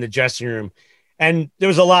being in the dressing room, and there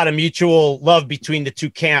was a lot of mutual love between the two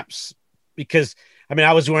camps because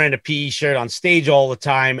I was wearing a PE shirt on stage all the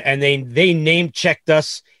time, and they name checked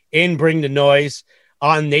us in Bring the Noise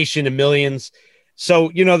on Nation of Millions. So,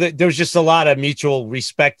 there was just a lot of mutual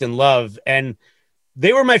respect and love, and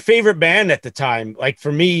they were my favorite band at the time. Like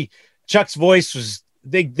for me, Chuck's voice was,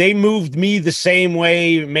 they moved me the same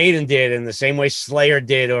way Maiden did and the same way Slayer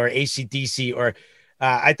did or AC/DC or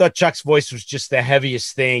I thought Chuck's voice was just the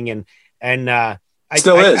heaviest thing. And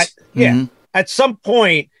still is. At some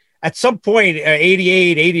point,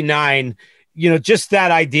 88, 89, just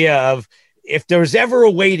that idea of if there was ever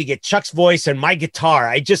a way to get Chuck's voice and my guitar,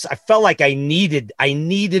 I felt like I needed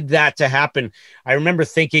that to happen. I remember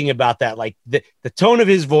thinking about that, like the tone of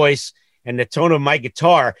his voice and the tone of my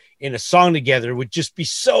guitar in a song together would just be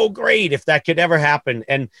so great if that could ever happen.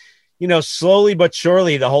 And, slowly but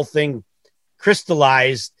surely the whole thing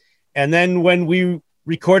crystallized. And then when we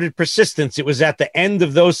recorded Persistence, it was at the end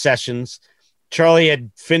of those sessions. Charlie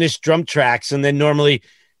had finished drum tracks, and then normally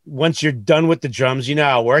once you're done with the drums, you know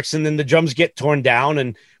how it works. And then the drums get torn down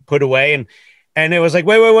and put away. And it was like,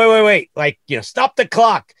 wait. Like, stop the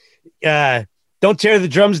clock. Don't tear the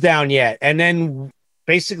drums down yet. And then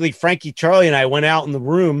basically Frankie, Charlie, and I went out in the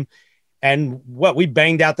room and we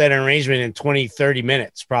banged out that arrangement in 20, 30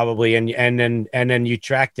 minutes probably. And then you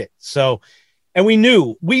tracked it. So, and we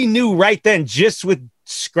knew right then, just with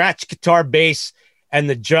scratch guitar, bass, and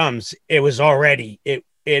the drums, it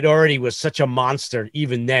already was such a monster.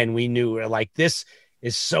 Even then we knew, we're like, this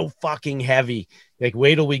is so fucking heavy. Like,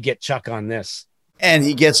 wait till we get Chuck on this. And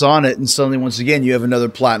he gets on it, and suddenly, once again, you have another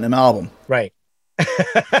platinum album. Right.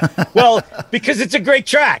 Well, because it's a great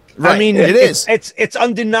track. Right. I mean, it is. It's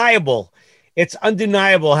undeniable. It's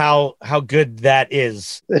undeniable how good that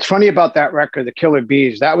is. It's funny about that record, The Killer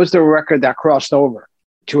Bees. That was the record that crossed over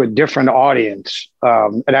to a different audience.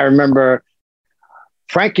 And I remember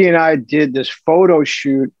Frankie and I did this photo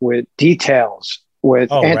shoot with Details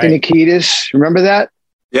with Anthony Kiedis. Remember that?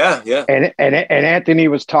 Yeah. And Anthony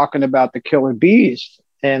was talking about The Killer Bees.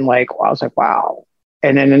 And I was like, wow.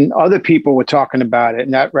 And then other people were talking about it,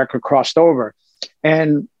 and that record crossed over.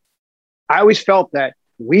 And I always felt that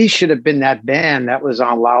we should have been that band that was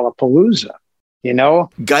on Lollapalooza, you know?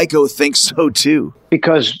 Geico thinks so too.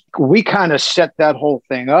 Because we kind of set that whole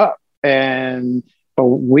thing up, but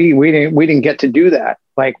we didn't get to do that.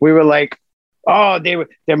 Like, we were like, oh,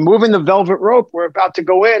 they're moving the velvet rope. We're about to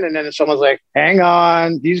go in. And then someone's like, hang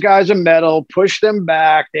on, these guys are metal, push them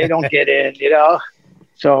back. They don't get in, you know?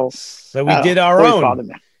 So we did our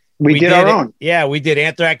own. We did our own. Yeah, we did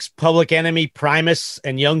Anthrax, Public Enemy, Primus,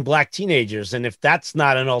 and Young Black Teenagers. And if that's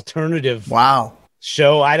not an alternative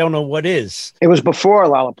show, I don't know what is. It was before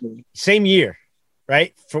Lollapalooza. Same year,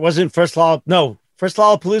 right? First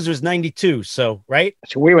Lollapalooza was 92, so, right?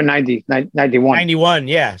 So we were 91. 91,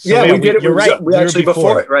 yeah. So yeah, we did it. You're right. We actually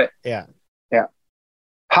before it, right? Yeah. Yeah.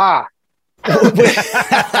 Ha!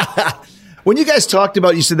 When you guys talked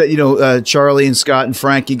about, you said that, Charlie and Scott and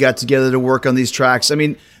Frankie got together to work on these tracks. I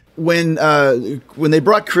mean, when they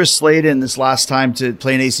brought Chris Slade in this last time to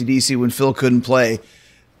play in AC/DC when Phil couldn't play,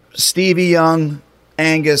 Stevie Young,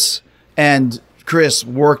 Angus, and Chris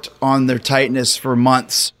worked on their tightness for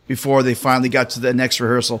months before they finally got to the next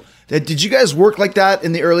rehearsal. Did you guys work like that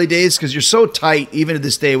in the early days? Because you're so tight, even to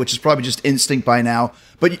this day, which is probably just instinct by now.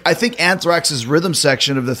 But I think Anthrax's rhythm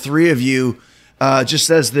section of the three of you just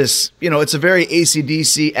says this, it's a very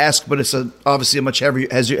AC/DC-esque, but it's obviously a much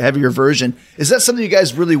heavier version. Is that something you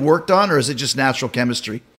guys really worked on, or is it just natural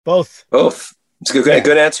chemistry? Both. It's a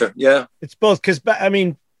good answer. Yeah. It's both, because, I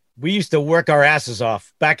mean, we used to work our asses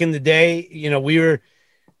off. Back in the day, we were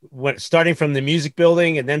starting from the music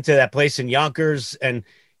building and then to that place in Yonkers. And,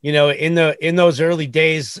 in those early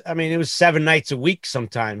days, I mean, it was 7 nights a week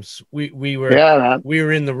sometimes. We were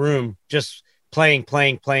in the room just playing.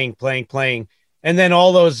 And then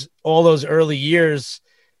all those early years,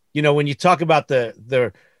 when you talk about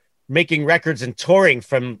the making records and touring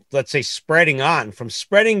from, let's say, from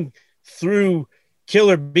spreading through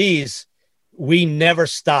Killer Bees, we never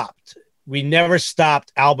stopped.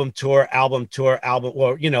 Album tour.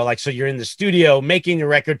 Or, so you're in the studio making the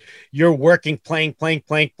record, you're working,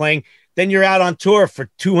 playing. Then you're out on tour for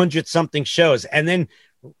 200 something shows, and then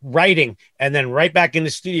writing, and then right back in the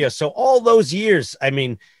studio. So all those years, I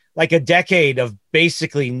mean, like a decade of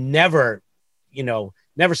basically never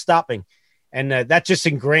stopping. And that just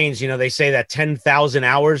ingrains, they say that 10,000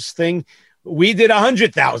 hours thing. We did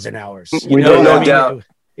 100,000 hours. No doubt.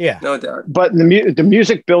 Yeah, no doubt. But the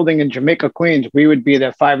music building in Jamaica, Queens, we would be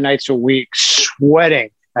there 5 nights a week, sweating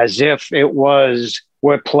as if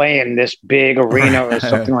we're playing this big arena or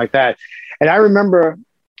something like that. And I remember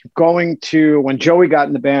going to, when Joey got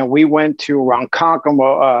in the band, we went to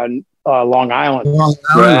Ronkonkoma, Long Island.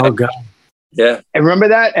 Right. Oh, God. Yeah. And remember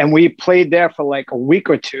that? And we played there for like a week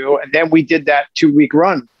or two. And then we did that 2-week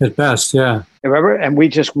run. At best, yeah. Remember? And we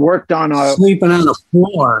just worked on sleeping on the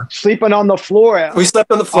floor. We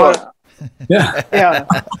slept on the floor. Yeah. Yeah.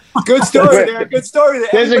 Good story there. Good story there.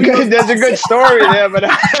 There's a good story there, but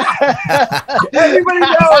everybody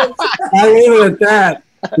knows. I leave it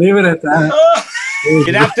at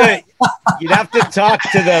that. You'd have to talk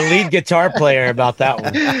to the lead guitar player about that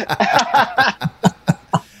one.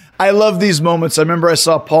 I love these moments. I remember I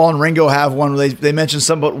saw Paul and Ringo have one where they mentioned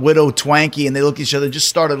something about Widow Twanky, and they looked at each other and just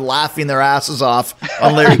started laughing their asses off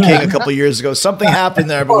on Larry King a couple years ago. Something happened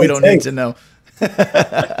there, but we don't need to know.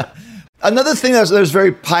 Another thing that was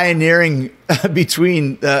very pioneering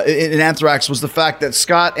between in Anthrax was the fact that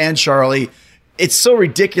Scott and Charlie, it's so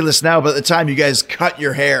ridiculous now, but at the time you guys cut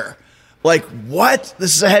your hair. Like, what?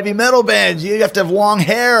 This is a heavy metal band. You have to have long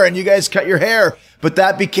hair, and you guys cut your hair. But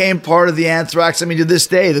that became part of the Anthrax. I mean, to this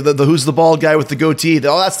day, the who's the bald guy with the goatee?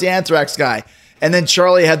 That's the Anthrax guy. And then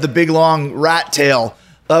Charlie had the big, long rat tail.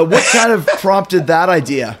 What kind of prompted that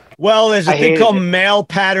idea? Well, there's a thing called male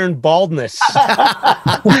pattern baldness.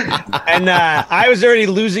 And I was already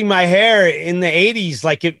losing my hair in the 80s.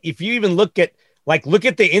 Like, if you even look at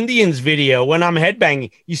the Indians video when I'm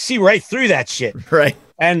headbanging, you see right through that shit. Right.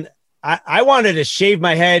 And I wanted to shave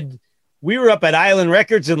my head. We were up at Island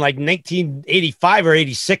Records in like 1985 or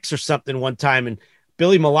 86 or something one time, and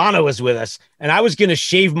Billy Milano was with us, and I was going to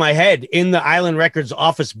shave my head in the Island Records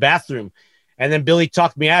office bathroom. And then Billy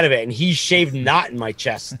talked me out of it, and he shaved knot in my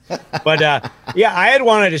chest. But yeah, I had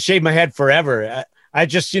wanted to shave my head forever. I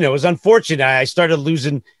just, it was unfortunate. I started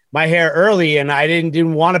losing my hair early, and I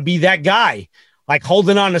didn't want to be that guy, like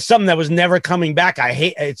holding on to something that was never coming back. I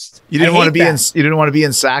hate it. You didn't want to be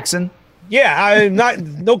in Saxon? Yeah, I'm not,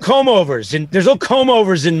 no comb overs, and there's no comb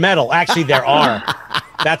overs in metal. Actually, there are.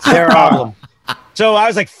 That's their problem. So I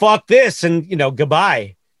was like, fuck this, and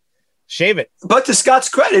goodbye. Shave it. But to Scott's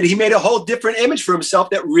credit, he made a whole different image for himself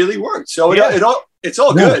that really worked. So it all It's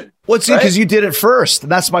all good. What's it? Because you did it first.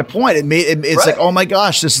 And that's my point. It's like, oh my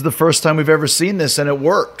gosh, this is the first time we've ever seen this, and it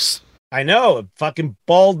works. I know, fucking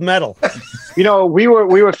bald metal. You know, we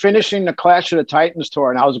were finishing the Clash of the Titans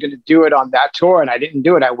tour, and I was going to do it on that tour, and I didn't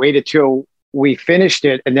do it. I waited till we finished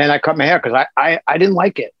it, and then I cut my hair because I didn't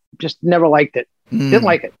like it. Just never liked it. Didn't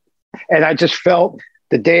like it. And I just felt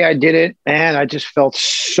the day I did it, and I just felt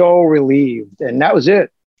so relieved, and that was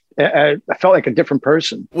it. I felt like a different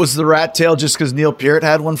person. Was the rat tail just because Neil Peart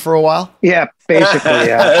had one for a while? Yeah, basically,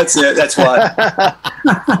 yeah. That's it. That's why.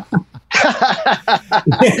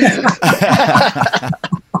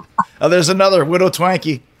 Oh, there's another Widow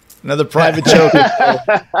Twanky, another private joke.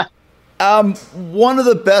 One of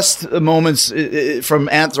the best moments from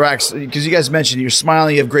Anthrax, because you guys mentioned you're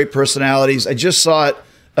smiling, you have great personalities. I just saw it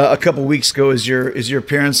a couple weeks ago as your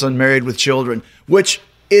appearance on Married with Children, which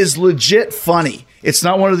is legit funny. It's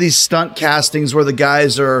not one of these stunt castings where the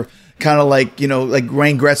guys are kind of like, like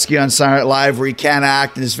Wayne Gretzky on Saturday Night Live, where he can't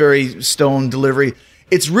act and his very stone delivery.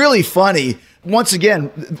 It's really funny. Once again,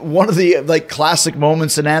 one of the classic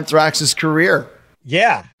moments in Anthrax's career.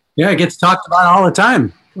 Yeah. Yeah, it gets talked about all the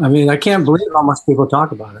time. I mean, I can't believe how much people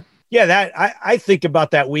talk about it. Yeah, I think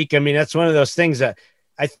about that week. I mean, that's one of those things that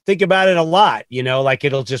I think about it a lot, like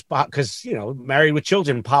it'll just pop because, Married with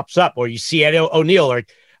Children pops up, or you see Ed O'Neill, or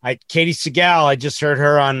Katie Segal. I just heard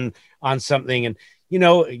her on something, and,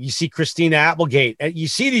 you see Christina Applegate, you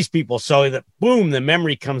see these people. So that boom, the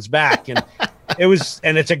memory comes back, and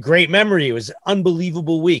it's a great memory. It was an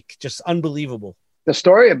unbelievable week, just unbelievable. The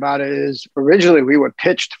story about it is originally we were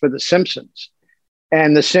pitched for The Simpsons,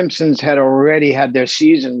 and The Simpsons had already had their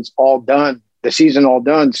season all done.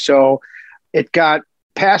 So it got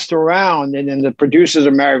passed around, and then the producers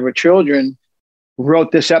of Married with Children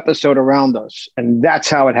wrote this episode around us. And that's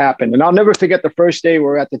how it happened. And I'll never forget the first day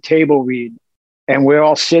we're at the table read, and we're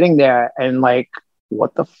all sitting there and like,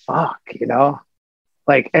 what the fuck,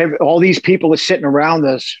 all these people are sitting around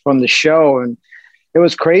us from the show, and it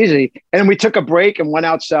was crazy. And we took a break and went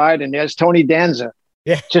outside, and there's Tony Danza.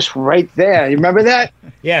 Yeah. Just right there. You remember that?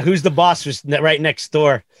 Yeah. Who's the boss was right next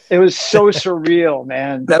door. It was so surreal,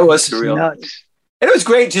 man. That was surreal. Nuts. And it was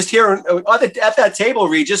great just hearing at that table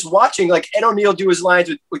read, just watching like Ed O'Neill do his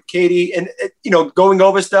lines with Katie, and, going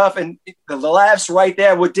over stuff, and the laughs right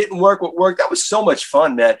there. What didn't work, what worked. That was so much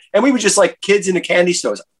fun, man. And we were just like kids in the candy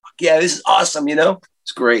stores. Yeah, this is awesome.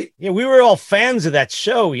 It's great. Yeah. We were all fans of that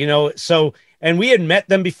show, so, and we had met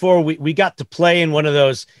them before. We got to play in one of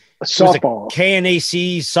those softball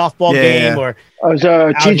KNAC softball game, or it was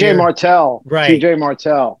TJ Martell, right? TJ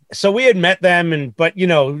Martell. So we had met them, but we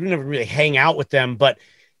never really hang out with them. But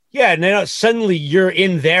yeah, and then suddenly you're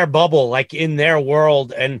in their bubble, like in their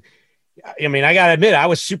world. And I mean, I gotta admit, I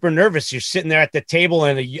was super nervous. You're sitting there at the table,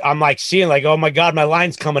 and I'm like seeing, like, oh my god, my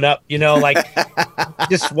line's coming up. Like,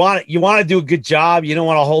 you want to do a good job. You don't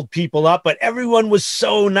want to hold people up, but everyone was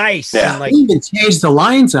so nice. Yeah. And like, They even changed the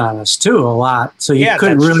lines on us too a lot, so you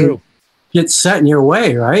couldn't really get set in your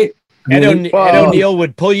way, right? Ed O'Neill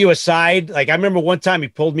would pull you aside. Like, I remember one time he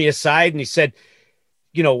pulled me aside and he said,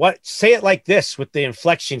 say it like this with the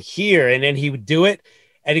inflection here, and then he would do it.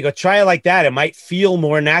 And he'd go, try it like that. It might feel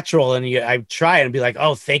more natural. And I'd try it and be like,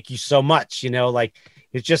 oh, thank you so much. Like,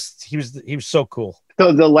 it's just, he was so cool.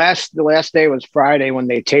 So the last day was Friday when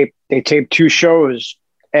they taped 2 shows,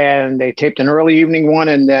 and they taped an early evening one,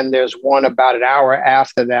 and then there's one about an hour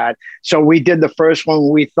after that. So we did the first one.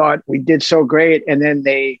 We thought we did so great, and then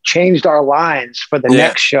they changed our lines for the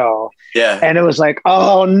next show. Yeah. And it was like,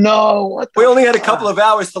 oh no. We only had a couple of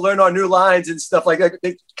hours to learn our new lines and stuff like that.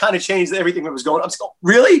 They kind of changed everything that was going on. I'm just going,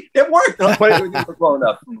 really? It worked.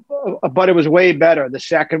 But it was way better. The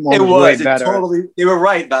second one was way better. Totally. You were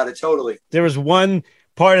right about it. Totally. There was one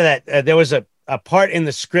part of that. There was a part in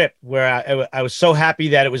the script where I was so happy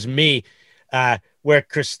that it was me, where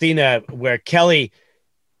Kelly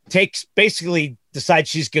basically decides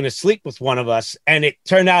she's going to sleep with one of us. And it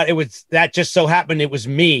turned out that just so happened it was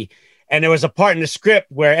me. And there was a part in the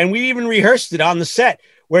script and we even rehearsed it on the set,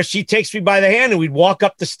 where she takes me by the hand and we'd walk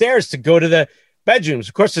up the stairs to go to the bedrooms.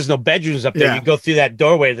 Of course, there's no bedrooms up there. Yeah. You go through that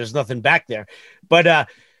doorway. There's nothing back there. But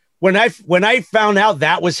when I found out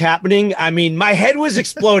that was happening, I mean, my head was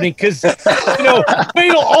exploding because,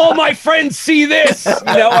 wait till all my friends see this.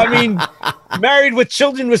 I mean, Married with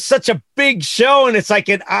Children was such a big show, and it's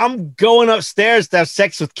like I'm going upstairs to have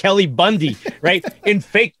sex with Kelly Bundy, right? In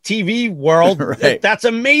fake TV world, right. That's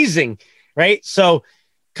amazing, right? So,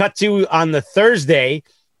 cut to on the Thursday,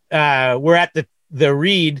 we're at the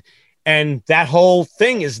read, and that whole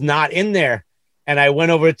thing is not in there. And I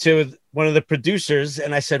went over to one of the producers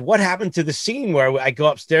and I said, what happened to the scene where I go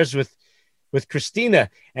upstairs with with Christina.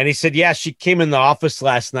 And he said, yeah, she came in the office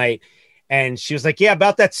last night and she was like, yeah,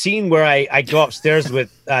 about that scene where I go upstairs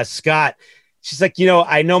with Scott. She's like,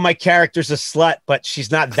 I know my character's a slut, but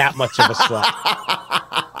she's not that much of a slut.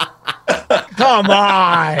 Come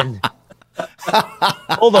on.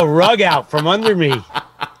 Pull the rug out from under me.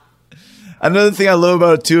 Another thing I love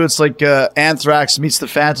about it too, it's like Anthrax meets the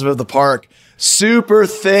Phantom of the Park. Super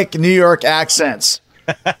thick New York accents.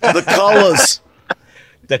 The colors.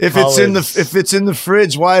 If it's in the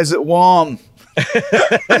fridge, why is it warm? You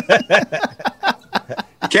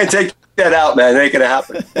can't take that out, man. It ain't gonna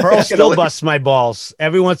happen. Pearl still busts my balls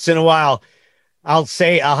every once in a while. I'll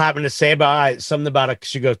happen to say something about it.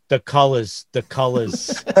 She goes, the colors.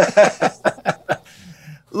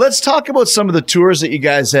 Let's talk about some of the tours that you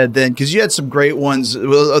guys had then, because you had some great ones.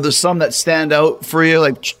 Are there some that stand out for you,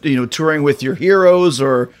 like touring with your heroes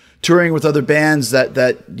or touring with other bands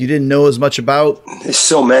that you didn't know as much about? There's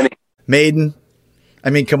so many. Maiden. I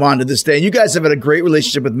mean, come on, to this day. And you guys have had a great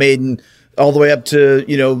relationship with Maiden all the way up to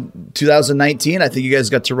 2019. I think you guys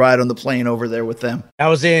got to ride on the plane over there with them. I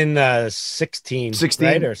was in 16,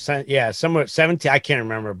 right? Or somewhere 17. I can't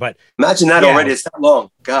remember, but imagine that already. It's that long.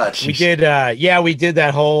 God, we did. We did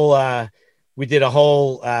that whole. We did a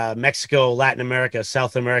whole Mexico, Latin America,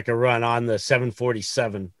 South America run on the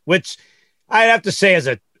 747, which I'd have to say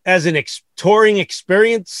as an touring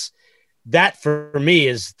experience, that for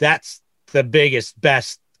me that's the biggest,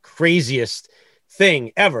 best, craziest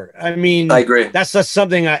thing ever. I mean, I agree. That's just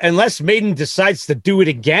something. Unless Maiden decides to do it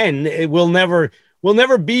again, we'll never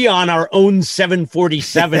be on our own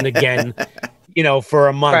 747 again. For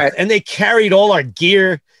a month, right. And they carried all our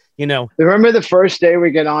gear. Remember the first day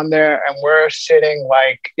we get on there and we're sitting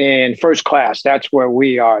like in first class. That's where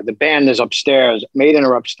we are. The band is upstairs. Maiden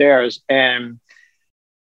are upstairs, and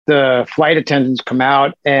the flight attendants come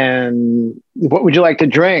out and, what would you like to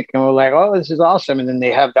drink? And we're like, oh, this is awesome. And then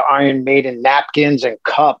they have the Iron Maiden napkins and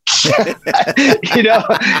cups.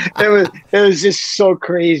 It was just so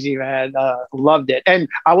crazy, man. Loved it. And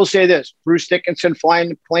I will say this, Bruce Dickinson flying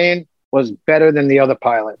the plane was better than the other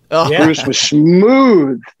pilot. Oh, yeah. Bruce was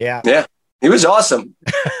smooth. Yeah. He was awesome.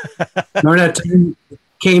 Remember that time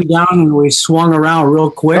came down and we swung around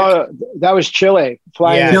real quick? No, that was Chile.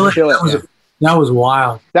 Flying in Chile. That was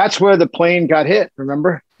wild. That's where the plane got hit,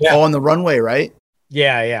 remember? Yeah. Oh, on the runway, right?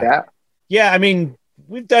 Yeah. I mean,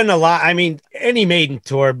 we've done a lot. I mean, any Maiden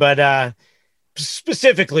tour, but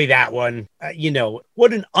specifically that one,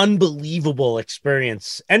 what an unbelievable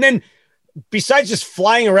experience. And then besides just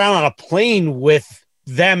flying around on a plane with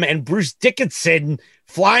them and Bruce Dickinson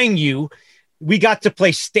flying you, we got to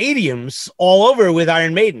play stadiums all over with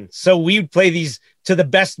Iron Maiden. So we would play these to the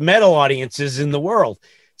best metal audiences in the world.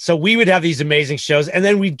 So we would have these amazing shows, and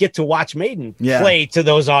then we'd get to watch Maiden play to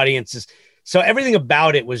those audiences. So everything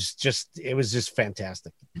about it was just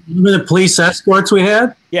fantastic. Remember the police escorts we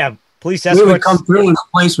had? Yeah, police escorts. We would come through and the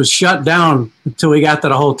place was shut down until we got to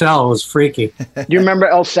the hotel. It was freaky. You remember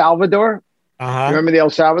El Salvador? Uh-huh. You remember the El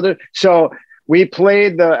Salvador? So we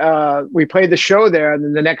played the show there, and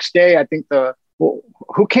then the next day, I think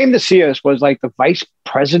who came to see us was like the vice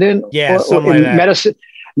president. Yeah, something like that.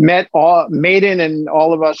 Met all Maiden and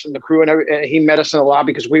all of us and the crew, and he met us in the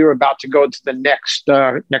lobby because we were about to go to the next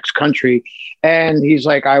country, and he's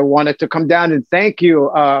like, I wanted to come down and thank you.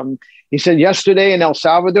 He said yesterday in El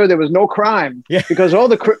Salvador there was no crime because all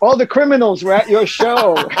the criminals were at your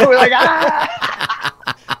show. We're like,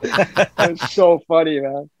 It's so funny,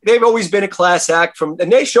 man. They've always been a class act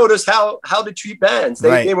and they showed us how to treat bands.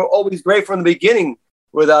 They were always great from the beginning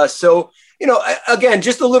with us. So again,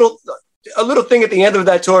 just a little thing at the end of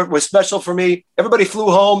that tour was special for me. Everybody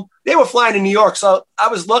flew home. They were flying to New York, so I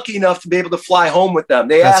was lucky enough to be able to fly home with them.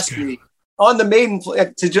 They asked me on the Maiden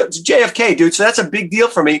to JFK, dude. So that's a big deal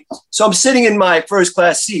for me. So I'm sitting in my first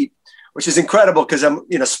class seat, which is incredible because I'm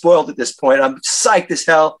spoiled at this point. I'm psyched as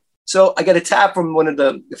hell. So I get a tap from one of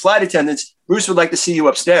the flight attendants. Bruce would like to see you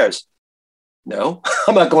upstairs. No,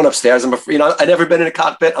 I'm not going upstairs. I've never been in a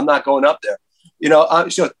cockpit. I'm not going up there. You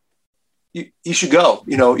should go.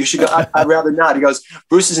 You should go. I'd rather not. He goes,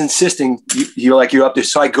 Bruce is insisting you're up there.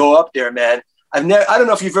 So I go up there, man. I don't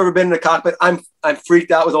know if you've ever been in a cockpit. I'm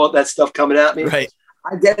freaked out with all that stuff coming at me. Right.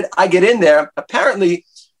 I get in there. Apparently,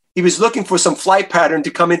 he was looking for some flight pattern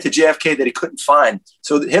to come into JFK that he couldn't find.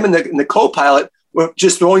 So him and the co-pilot were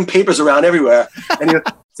just throwing papers around everywhere. And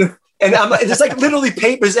there's like literally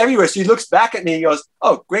papers everywhere. So he looks back at me. He goes,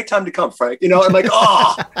 "Oh, great time to come, Frank." I'm like,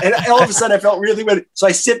 "Oh!" And all of a sudden, I felt really weird. So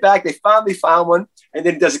I sit back. They finally found one, and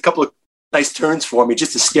then he does a couple of nice turns for me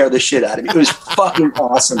just to scare the shit out of me. It was fucking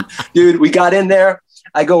awesome, dude. We got in there.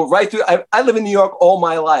 I go right through. I live in New York all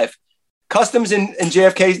my life. Customs in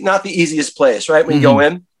JFK is not the easiest place, right? When you go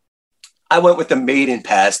in, I went with the Maiden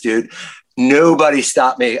pass, dude. Nobody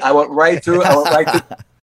stopped me. I went right through.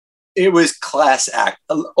 It was class act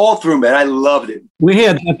all through, man. I loved it. We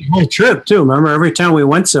had that whole trip too. Remember, every time we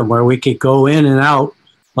went somewhere, we could go in and out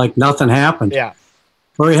like nothing happened. Yeah.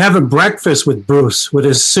 Or we having breakfast with Bruce with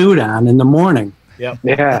his suit on in the morning. Yep.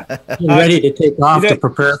 Yeah. Ready to take off to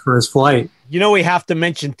prepare for his flight. You know, we have to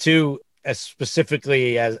mention too,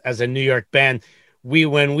 specifically as a New York band,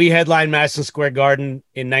 when we headlined Madison Square Garden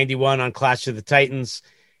in '91 on Clash of the Titans,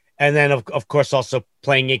 and then of course also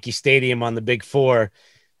playing Yankee Stadium on the Big Four,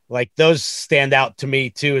 like those stand out to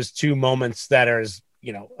me too as two moments that are,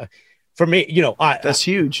 for me, that's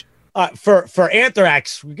huge. For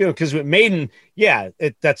Anthrax, because with Maiden,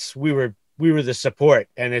 we were the support,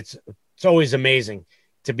 and it's always amazing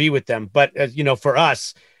to be with them. But for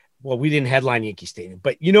us, well, we didn't headline Yankee Stadium,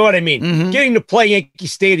 but you know what I mean? Mm-hmm. Getting to play Yankee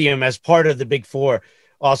Stadium as part of the Big Four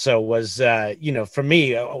also was, for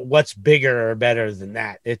me, what's bigger or better than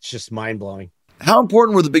that? It's just mind blowing. How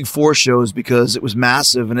important were the Big Four shows? Because it was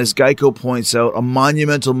massive. And as Geico points out, a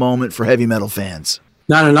monumental moment for heavy metal fans.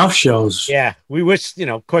 Not enough shows. Yeah. We wish,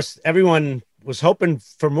 of course, everyone was hoping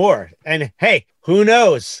for more. And hey, who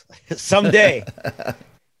knows? Someday,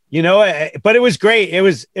 but it was great. It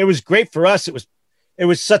was great for us. It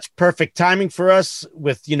was such perfect timing for us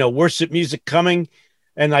with, worship music coming,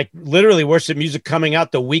 and like literally worship music coming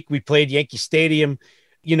out the week we played Yankee Stadium.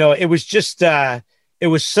 It was just, it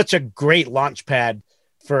was such a great launch pad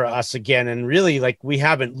for us again. And really, like, we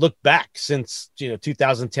haven't looked back since,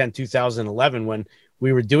 2010, 2011, when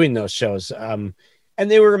we were doing those shows. And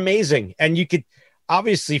they were amazing. And you could,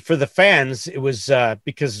 obviously for the fans, it was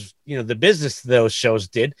because, the business those shows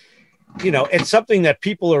did, it's something that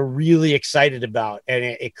people are really excited about, and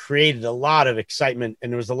it created a lot of excitement,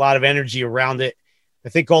 and there was a lot of energy around it. I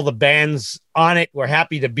think all the bands on it were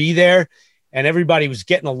happy to be there, and everybody was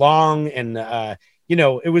getting along, and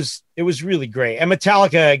it was really great. And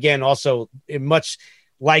Metallica, again, also much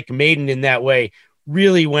like Maiden in that way,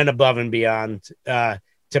 really went above and beyond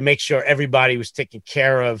to make sure everybody was taken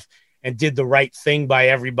care of and did the right thing by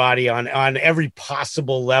everybody on every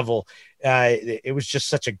possible level. It was just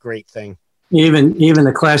such a great thing. Even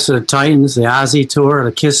the Clash of the Titans, the Ozzy tour,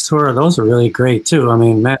 the Kiss tour, those are really great too. I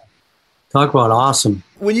mean, man, talk about awesome.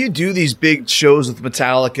 When you do these big shows with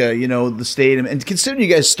Metallica, the stadium, and considering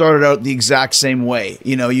you guys started out the exact same way,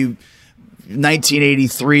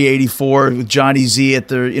 1983, 84 with Johnny Z at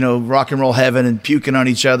the, Rock and Roll Heaven and puking on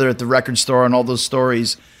each other at the record store and all those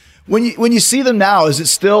stories. When you see them now, is it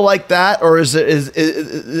still like that, or is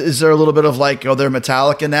there a little bit of like, oh, they're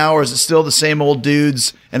Metallica now, or is it still the same old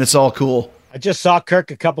dudes and it's all cool? I just saw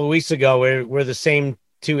Kirk a couple of weeks ago. We're the same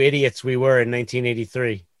two idiots we were in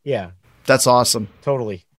 1983. Yeah, that's awesome.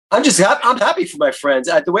 Totally. I'm happy for my friends.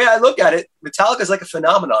 The way I look at it, Metallica is like a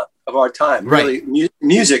phenomenon of our time, right? Really,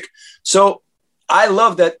 music. So I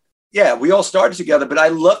love that. Yeah, we all started together, but I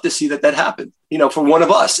love to see that happened. For one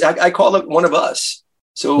of us, I call it one of us.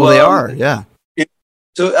 So they are, yeah.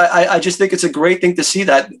 So I just think it's a great thing to see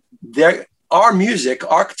that our music,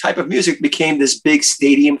 our type of music, became this big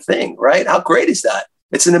stadium thing, right? How great is that?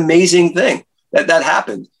 It's an amazing thing that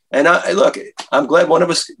happened. And I'm glad one of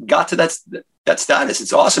us got to that status.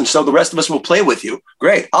 It's awesome. So the rest of us will play with you.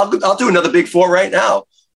 Great. I'll do another Big Four right now.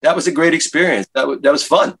 That was a great experience. That was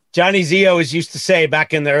fun. Johnny Z always used to say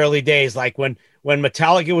back in the early days, like when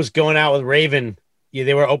Metallica was going out with Raven. Yeah,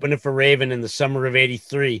 they were opening for Raven in the summer of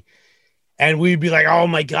 '83. And we'd be like, oh,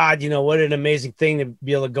 my God, what an amazing thing to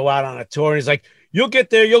be able to go out on a tour. And he's like, you'll get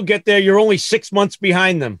there. You're only 6 months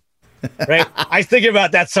behind them. Right. I think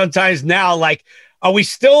about that sometimes now. Like, are we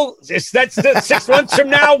still, that's 6 months from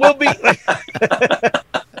now? We'll be.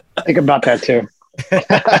 Think about that, too.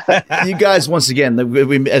 You guys, once again,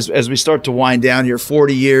 as we start to wind down here,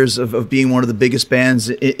 40 years of being one of the biggest bands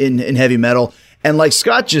in heavy metal. And like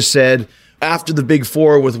Scott just said, after the Big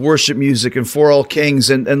Four with worship music and For All Kings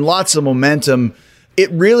and lots of momentum, it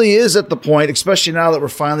really is at the point, especially now that we're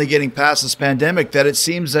finally getting past this pandemic, that it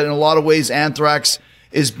seems that in a lot of ways Anthrax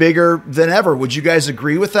is bigger than ever. Would you guys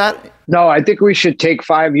agree with that? No, I think we should take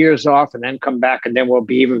 5 years off and then come back, and then we'll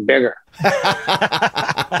be even bigger.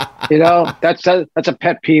 That's a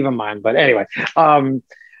pet peeve of mine. But anyway,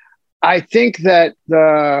 I think that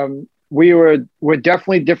we're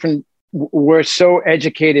definitely different. We're so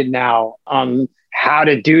educated now on how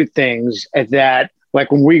to do things that,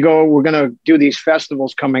 like, when we're going to do these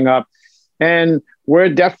festivals coming up, and we're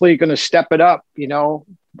definitely going to step it up,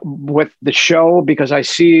 with the show, because I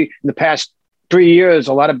see in the past 3 years,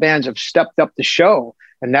 a lot of bands have stepped up the show.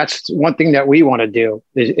 And that's one thing that we want to do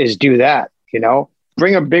is do that,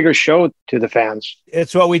 bring a bigger show to the fans.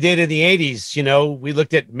 It's what we did in the 80s. You know, we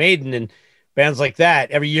looked at Maiden and bands like that.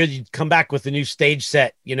 Every year you'd come back with a new stage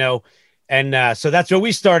set, you know, and so that's what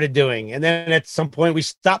we started doing. And then at some point we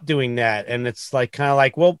stopped doing that. And it's like, kind of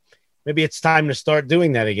like, well, maybe it's time to start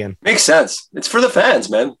doing that again. Makes sense. It's for the fans,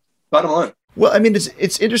 man. Bottom line. Well, I mean,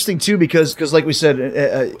 it's interesting too, because like we said,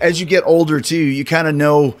 as you get older too, you kind of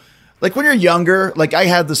know, like when you're younger, like I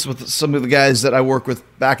had this with some of the guys that I work with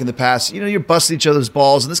back in the past, you know, you're busting each other's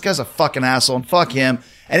balls and this guy's a fucking asshole and fuck him.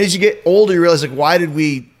 And as you get older, you realize like, why did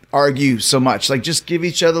we argue so much? Like just give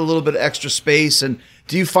each other a little bit of extra space. And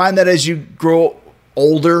do you find that as you grow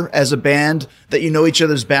older as a band that you know each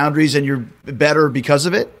other's boundaries and you're better because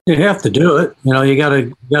of it? You have to do it. You know, you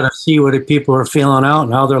gotta see what people are feeling out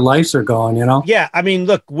and how their lives are going, you know? Yeah. I mean,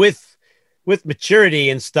 look, with maturity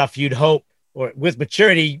and stuff, you'd hope, or with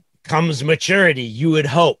maturity comes maturity, you would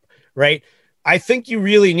hope, right? I think you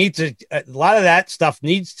really need to, a lot of that stuff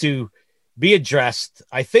needs to be addressed,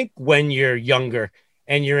 I think, when you're younger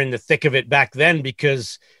and you're in the thick of it back then,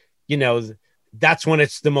 because, you know, that's when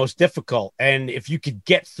it's the most difficult. And if you could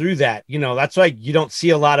get through that, you know, that's why you don't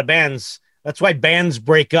see a lot of bands. That's why bands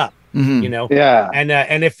break up, you know? Yeah.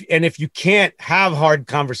 And if you can't have hard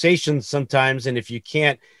conversations sometimes, and if you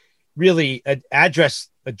can't really address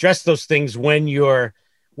those things when you are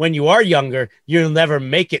younger, you'll never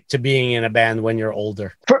make it to being in a band when you're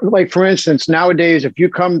older. For instance, nowadays, if you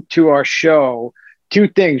come to our show, two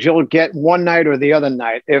things, you'll get one night or the other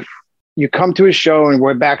night. If you come to a show and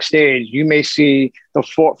we're backstage, you may see the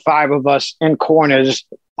 4 or 5 of us in corners,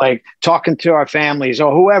 like talking to our families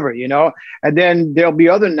or whoever, you know, and then there'll be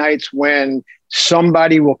other nights when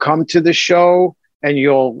somebody will come to the show and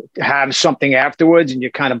you'll have something afterwards and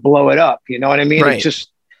you kind of blow it up. You know what I mean? Right. It's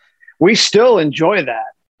just, we still enjoy that,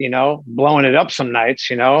 you know, blowing it up some nights,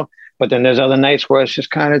 you know, but then there's other nights where it's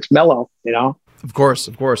just kind of, it's mellow, you know? Of course.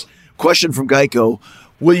 Question from Geico.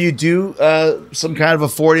 Will you do some kind of a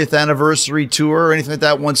 40th anniversary tour or anything like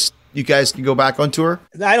that once you guys can go back on tour?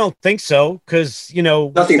 I don't think so, because, you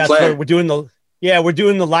know, Nothing that's planned. where we're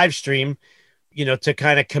doing the live stream, you know, to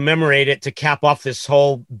kind of commemorate it, to cap off this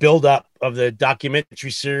whole buildup of the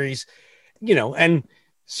documentary series, you know, and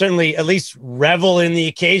certainly at least revel in the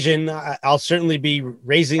occasion. I'll certainly be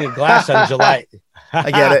raising a glass on July.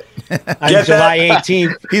 I get it. On July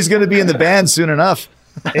 18th. He's going to be in the band soon enough.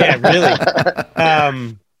 Yeah,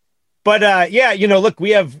 really. But yeah, you know, look,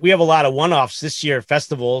 we have a lot of one-offs this year,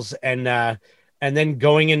 festivals, and then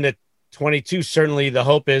going into 22, certainly the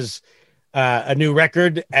hope is a new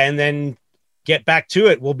record, and then get back to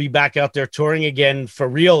it. We'll be back out there touring again for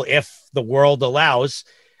real if the world allows,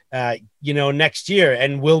 you know, next year.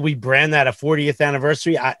 And will we brand that a 40th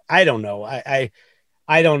anniversary? I don't know.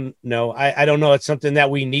 I don't know. I don't know. It's something that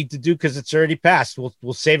we need to do because it's already passed.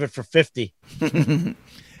 We'll save it for 50.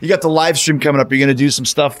 You got the live stream coming up. You're going to do some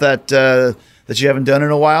stuff that you haven't done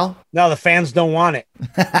in a while? No, the fans don't want it.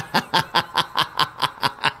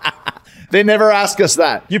 They never ask us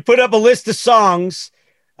that. You put up a list of songs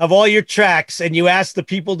of all your tracks and you ask the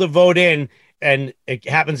people to vote in, and it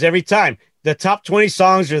happens every time. The top 20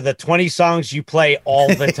 songs are the 20 songs you play all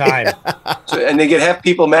the time. And they get half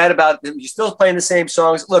people mad about them. You're still playing the same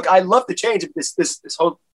songs. Look, I love the change. This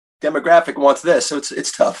whole demographic wants this, so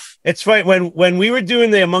it's tough. It's funny when we were doing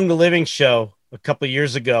the Among the Living show a couple of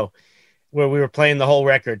years ago, where we were playing the whole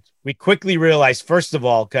record, we quickly realized, first of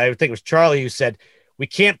all, I think it was Charlie who said, we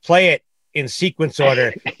can't play it in sequence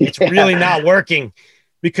order. It's really not working,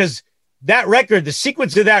 because that record, the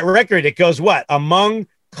sequence of that record, it goes what? Among,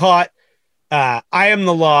 Caught, I Am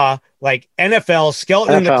the Law, like NFL,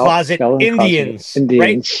 Skeleton in the Closet, Indians,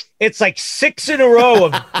 right? It's like 6 in a row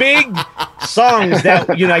of big songs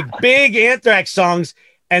that, you know, like big Anthrax songs.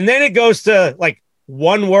 And then it goes to like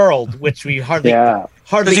One World, which we hardly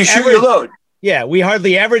you shoot your load. Yeah, we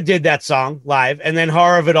hardly ever did that song live, and then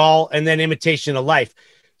Horror of It All, and then Imitation of Life.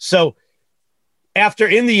 So after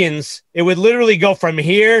Indians, it would literally go from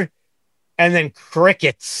here and then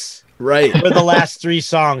Crickets. Right. For the last 3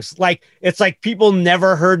 songs. Like, it's like people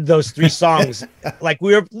never heard those 3 songs. Like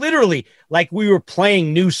we were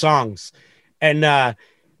playing new songs. And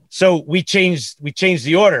so we changed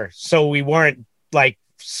the order. So we weren't like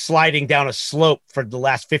sliding down a slope for the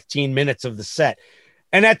last 15 minutes of the set.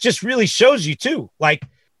 And that just really shows you too. Like,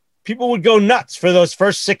 people would go nuts for those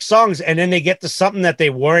first 6 songs, and then they get to something that they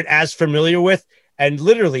weren't as familiar with. And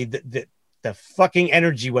literally the fucking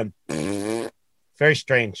energy went very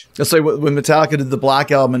strange. That's like when Metallica did the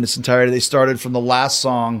Black Album in its entirety. They started from the last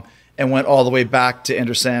song and went all the way back to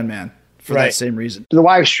Enter Sandman for that same reason. The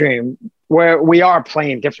live stream, where we are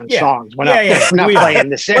playing different songs. We're not playing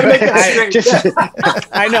the same.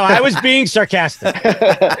 I know. I was being sarcastic.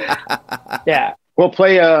 Yeah. We'll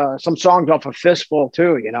play some songs off of Fistful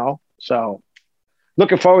too, you know? So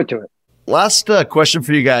looking forward to it. Last question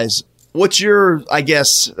for you guys. What's your, I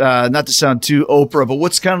guess, not to sound too Oprah, but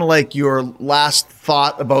what's kind of like your last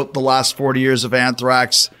thought about the last 40 years of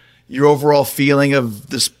Anthrax, your overall feeling of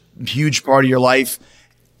this huge part of your life,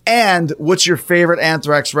 and what's your favorite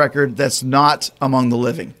Anthrax record that's not among the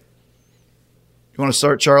living? You want to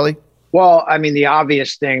start, Charlie? Well, I mean, the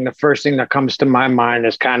obvious thing, the first thing that comes to my mind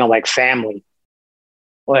is kind of like family.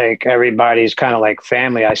 Like everybody's kind of like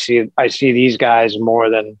family. I see these guys more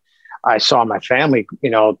than I saw my family, you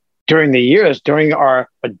know, during the years, during our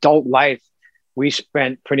adult life, we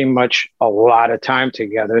spent pretty much a lot of time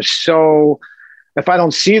together. So if I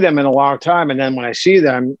don't see them in a long time, and then when I see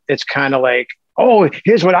them, it's kind of like, oh,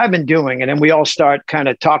 here's what I've been doing. And then we all start kind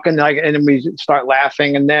of talking, like, and then we start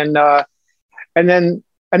laughing, and then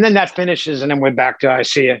that finishes, and then we're back to, I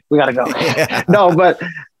see it, we got to go. Yeah. No,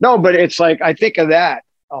 but it's like, I think of that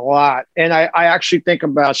a lot. And I actually think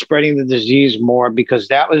about Spreading the Disease more, because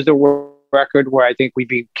that was the record where I think we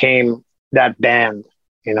became that band,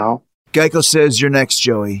 you know? Geico says you're next,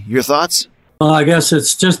 Joey. Your thoughts? Well, I guess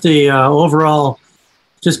it's just the overall,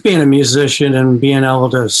 just being a musician and being able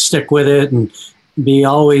to stick with it and be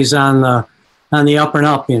always on the up and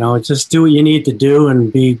up, you know, just do what you need to do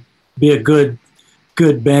and be a good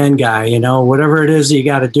band guy, you know, whatever it is you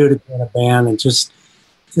got to do to be in a band, and just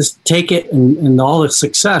take it and all the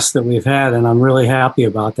success that we've had. And I'm really happy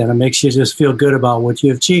about that. It makes you just feel good about what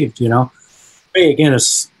you've achieved, you know? Again,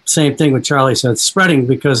 it's the same thing with Charlie said, spreading,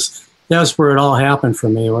 because that's where it all happened for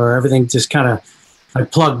me, where everything just kind of, I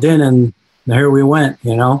plugged in and here we went,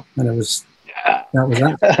 you know, and that was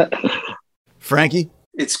that. Frankie?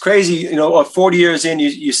 It's crazy, you know, 40 years in,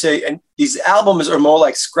 you say, and these albums are more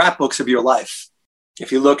like scrapbooks of your life.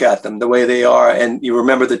 If you look at them the way they are, and you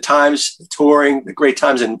remember the times, the touring, the great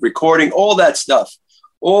times in recording, all that stuff,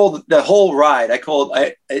 the whole ride.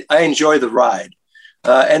 I enjoy the ride.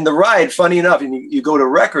 And the ride, funny enough, and you go to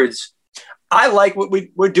records, I like what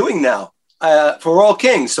we're doing now for All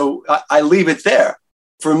Kings. So I leave it there.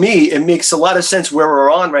 For me, it makes a lot of sense where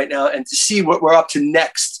we're on right now and to see what we're up to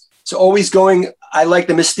next. So always going, I like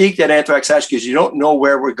the mystique that Anthrax has, because you don't know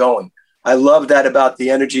where we're going. I love that about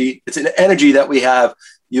the energy. It's an energy that we have.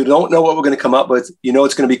 You don't know what we're going to come up with. You know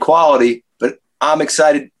it's going to be quality, but I'm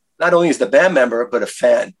excited, not only as the band member, but a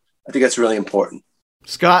fan. I think that's really important.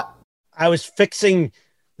 Scott? I was fixing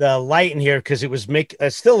the light in here because it was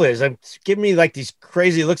still is. I'm giving me like these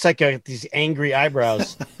crazy, looks like these angry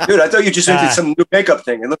eyebrows. Dude, I thought you just did some new makeup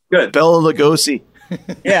thing. It looked good. Bela Lugosi.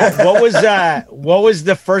 Yeah. What was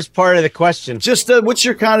the first part of the question? Just what's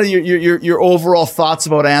your kind of your overall thoughts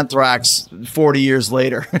about Anthrax 40 years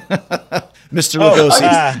later, Mr.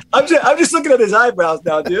 Lugosi? I'm just looking at his eyebrows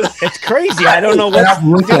now, dude. It's crazy. I don't know what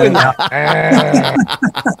I'm doing now.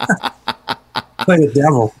 Like a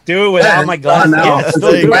devil. Do it without my glasses.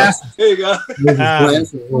 There you go.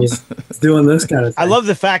 He's doing this kind of thing. I love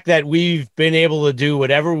the fact that we've been able to do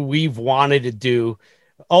whatever we've wanted to do.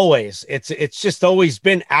 Always. It's just always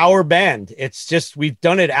been our band. It's just, we've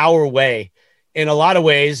done it our way. In a lot of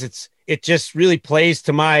ways, it just really plays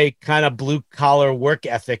to my kind of blue collar work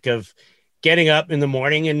ethic of getting up in the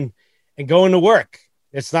morning and going to work.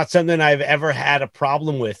 It's not something I've ever had a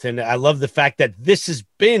problem with. And I love the fact that this has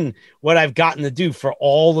been what I've gotten to do for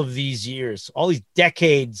all of these years, all these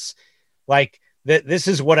decades. Like that, this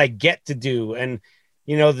is what I get to do. And,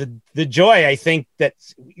 you know, the joy, I think that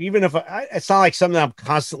even if it's not like something I'm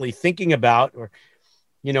constantly thinking about or,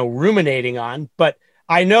 you know, ruminating on, but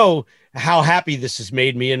I know how happy this has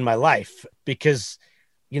made me in my life because,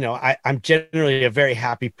 you know, I'm generally a very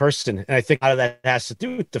happy person. And I think a lot of that has to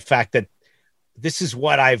do with the fact that this is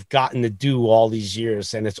what I've gotten to do all these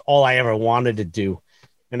years. And it's all I ever wanted to do.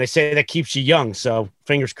 And they say that keeps you young. So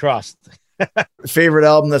fingers crossed. Favorite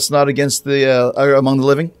album that's not against the Among the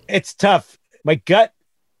Living? It's tough. My gut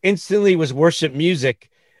instantly was Worship Music,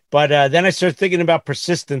 but then I started thinking about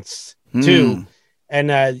Persistence too. And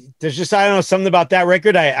there's just, I don't know, something about that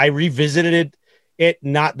record. I revisited it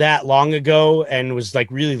not that long ago and was like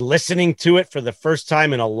really listening to it for the first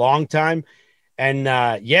time in a long time. And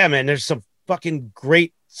yeah, man, there's some fucking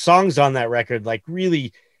great songs on that record, like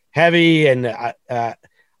really heavy. And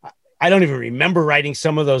I don't even remember writing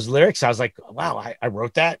some of those lyrics. I was like, wow, I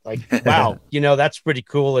wrote that. Like, wow, that's pretty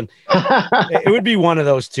cool. And it would be one of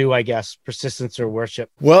those two, I guess, persistence or worship.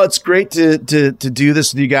 Well, it's great to do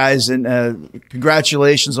this with you guys, and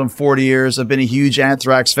congratulations on 40 years. I've been a huge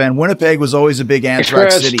Anthrax fan. Winnipeg was always a big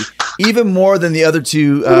Anthrax city, even more than the other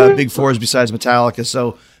two big fours besides Metallica.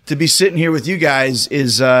 So to be sitting here with you guys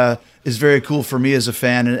is very cool for me as a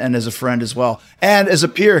fan and as a friend as well, and as a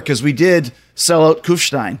peer, because we did sell out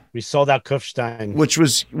Kufstein. We sold out Kufstein, which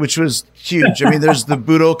was huge. I mean, there's the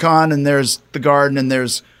Budokan, and there's the Garden, and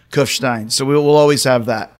there's Kufstein. So we'll always have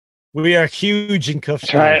that. We are huge in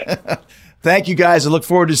Kufstein. Right. Thank you, guys. I look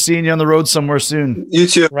forward to seeing you on the road somewhere soon. You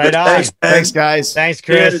too. Right on. Thanks, guys. Thanks,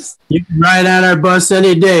 Chris. You can ride on our bus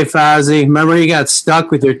any day, Fozzy. Remember you got stuck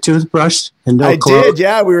with your toothbrush and no clothes? Did,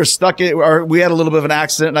 yeah. We were stuck. We had a little bit of an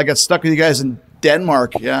accident, and I got stuck with you guys in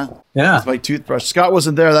Denmark. Yeah. Yeah. With my toothbrush. Scott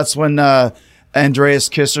wasn't there. That's when Andreas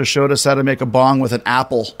Kisser showed us how to make a bong with an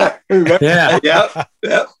apple. Yeah. Yeah.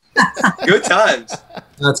 Good times.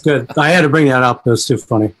 That's good. I had to bring that up. That was too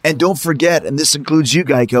funny. And don't forget, and this includes you,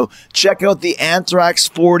 Geico, check out the Anthrax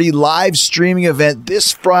 40 live streaming event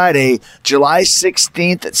this Friday, July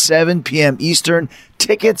 16th at 7 p.m. Eastern.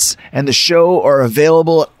 Tickets and the show are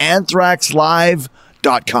available at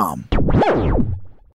anthraxlive.com.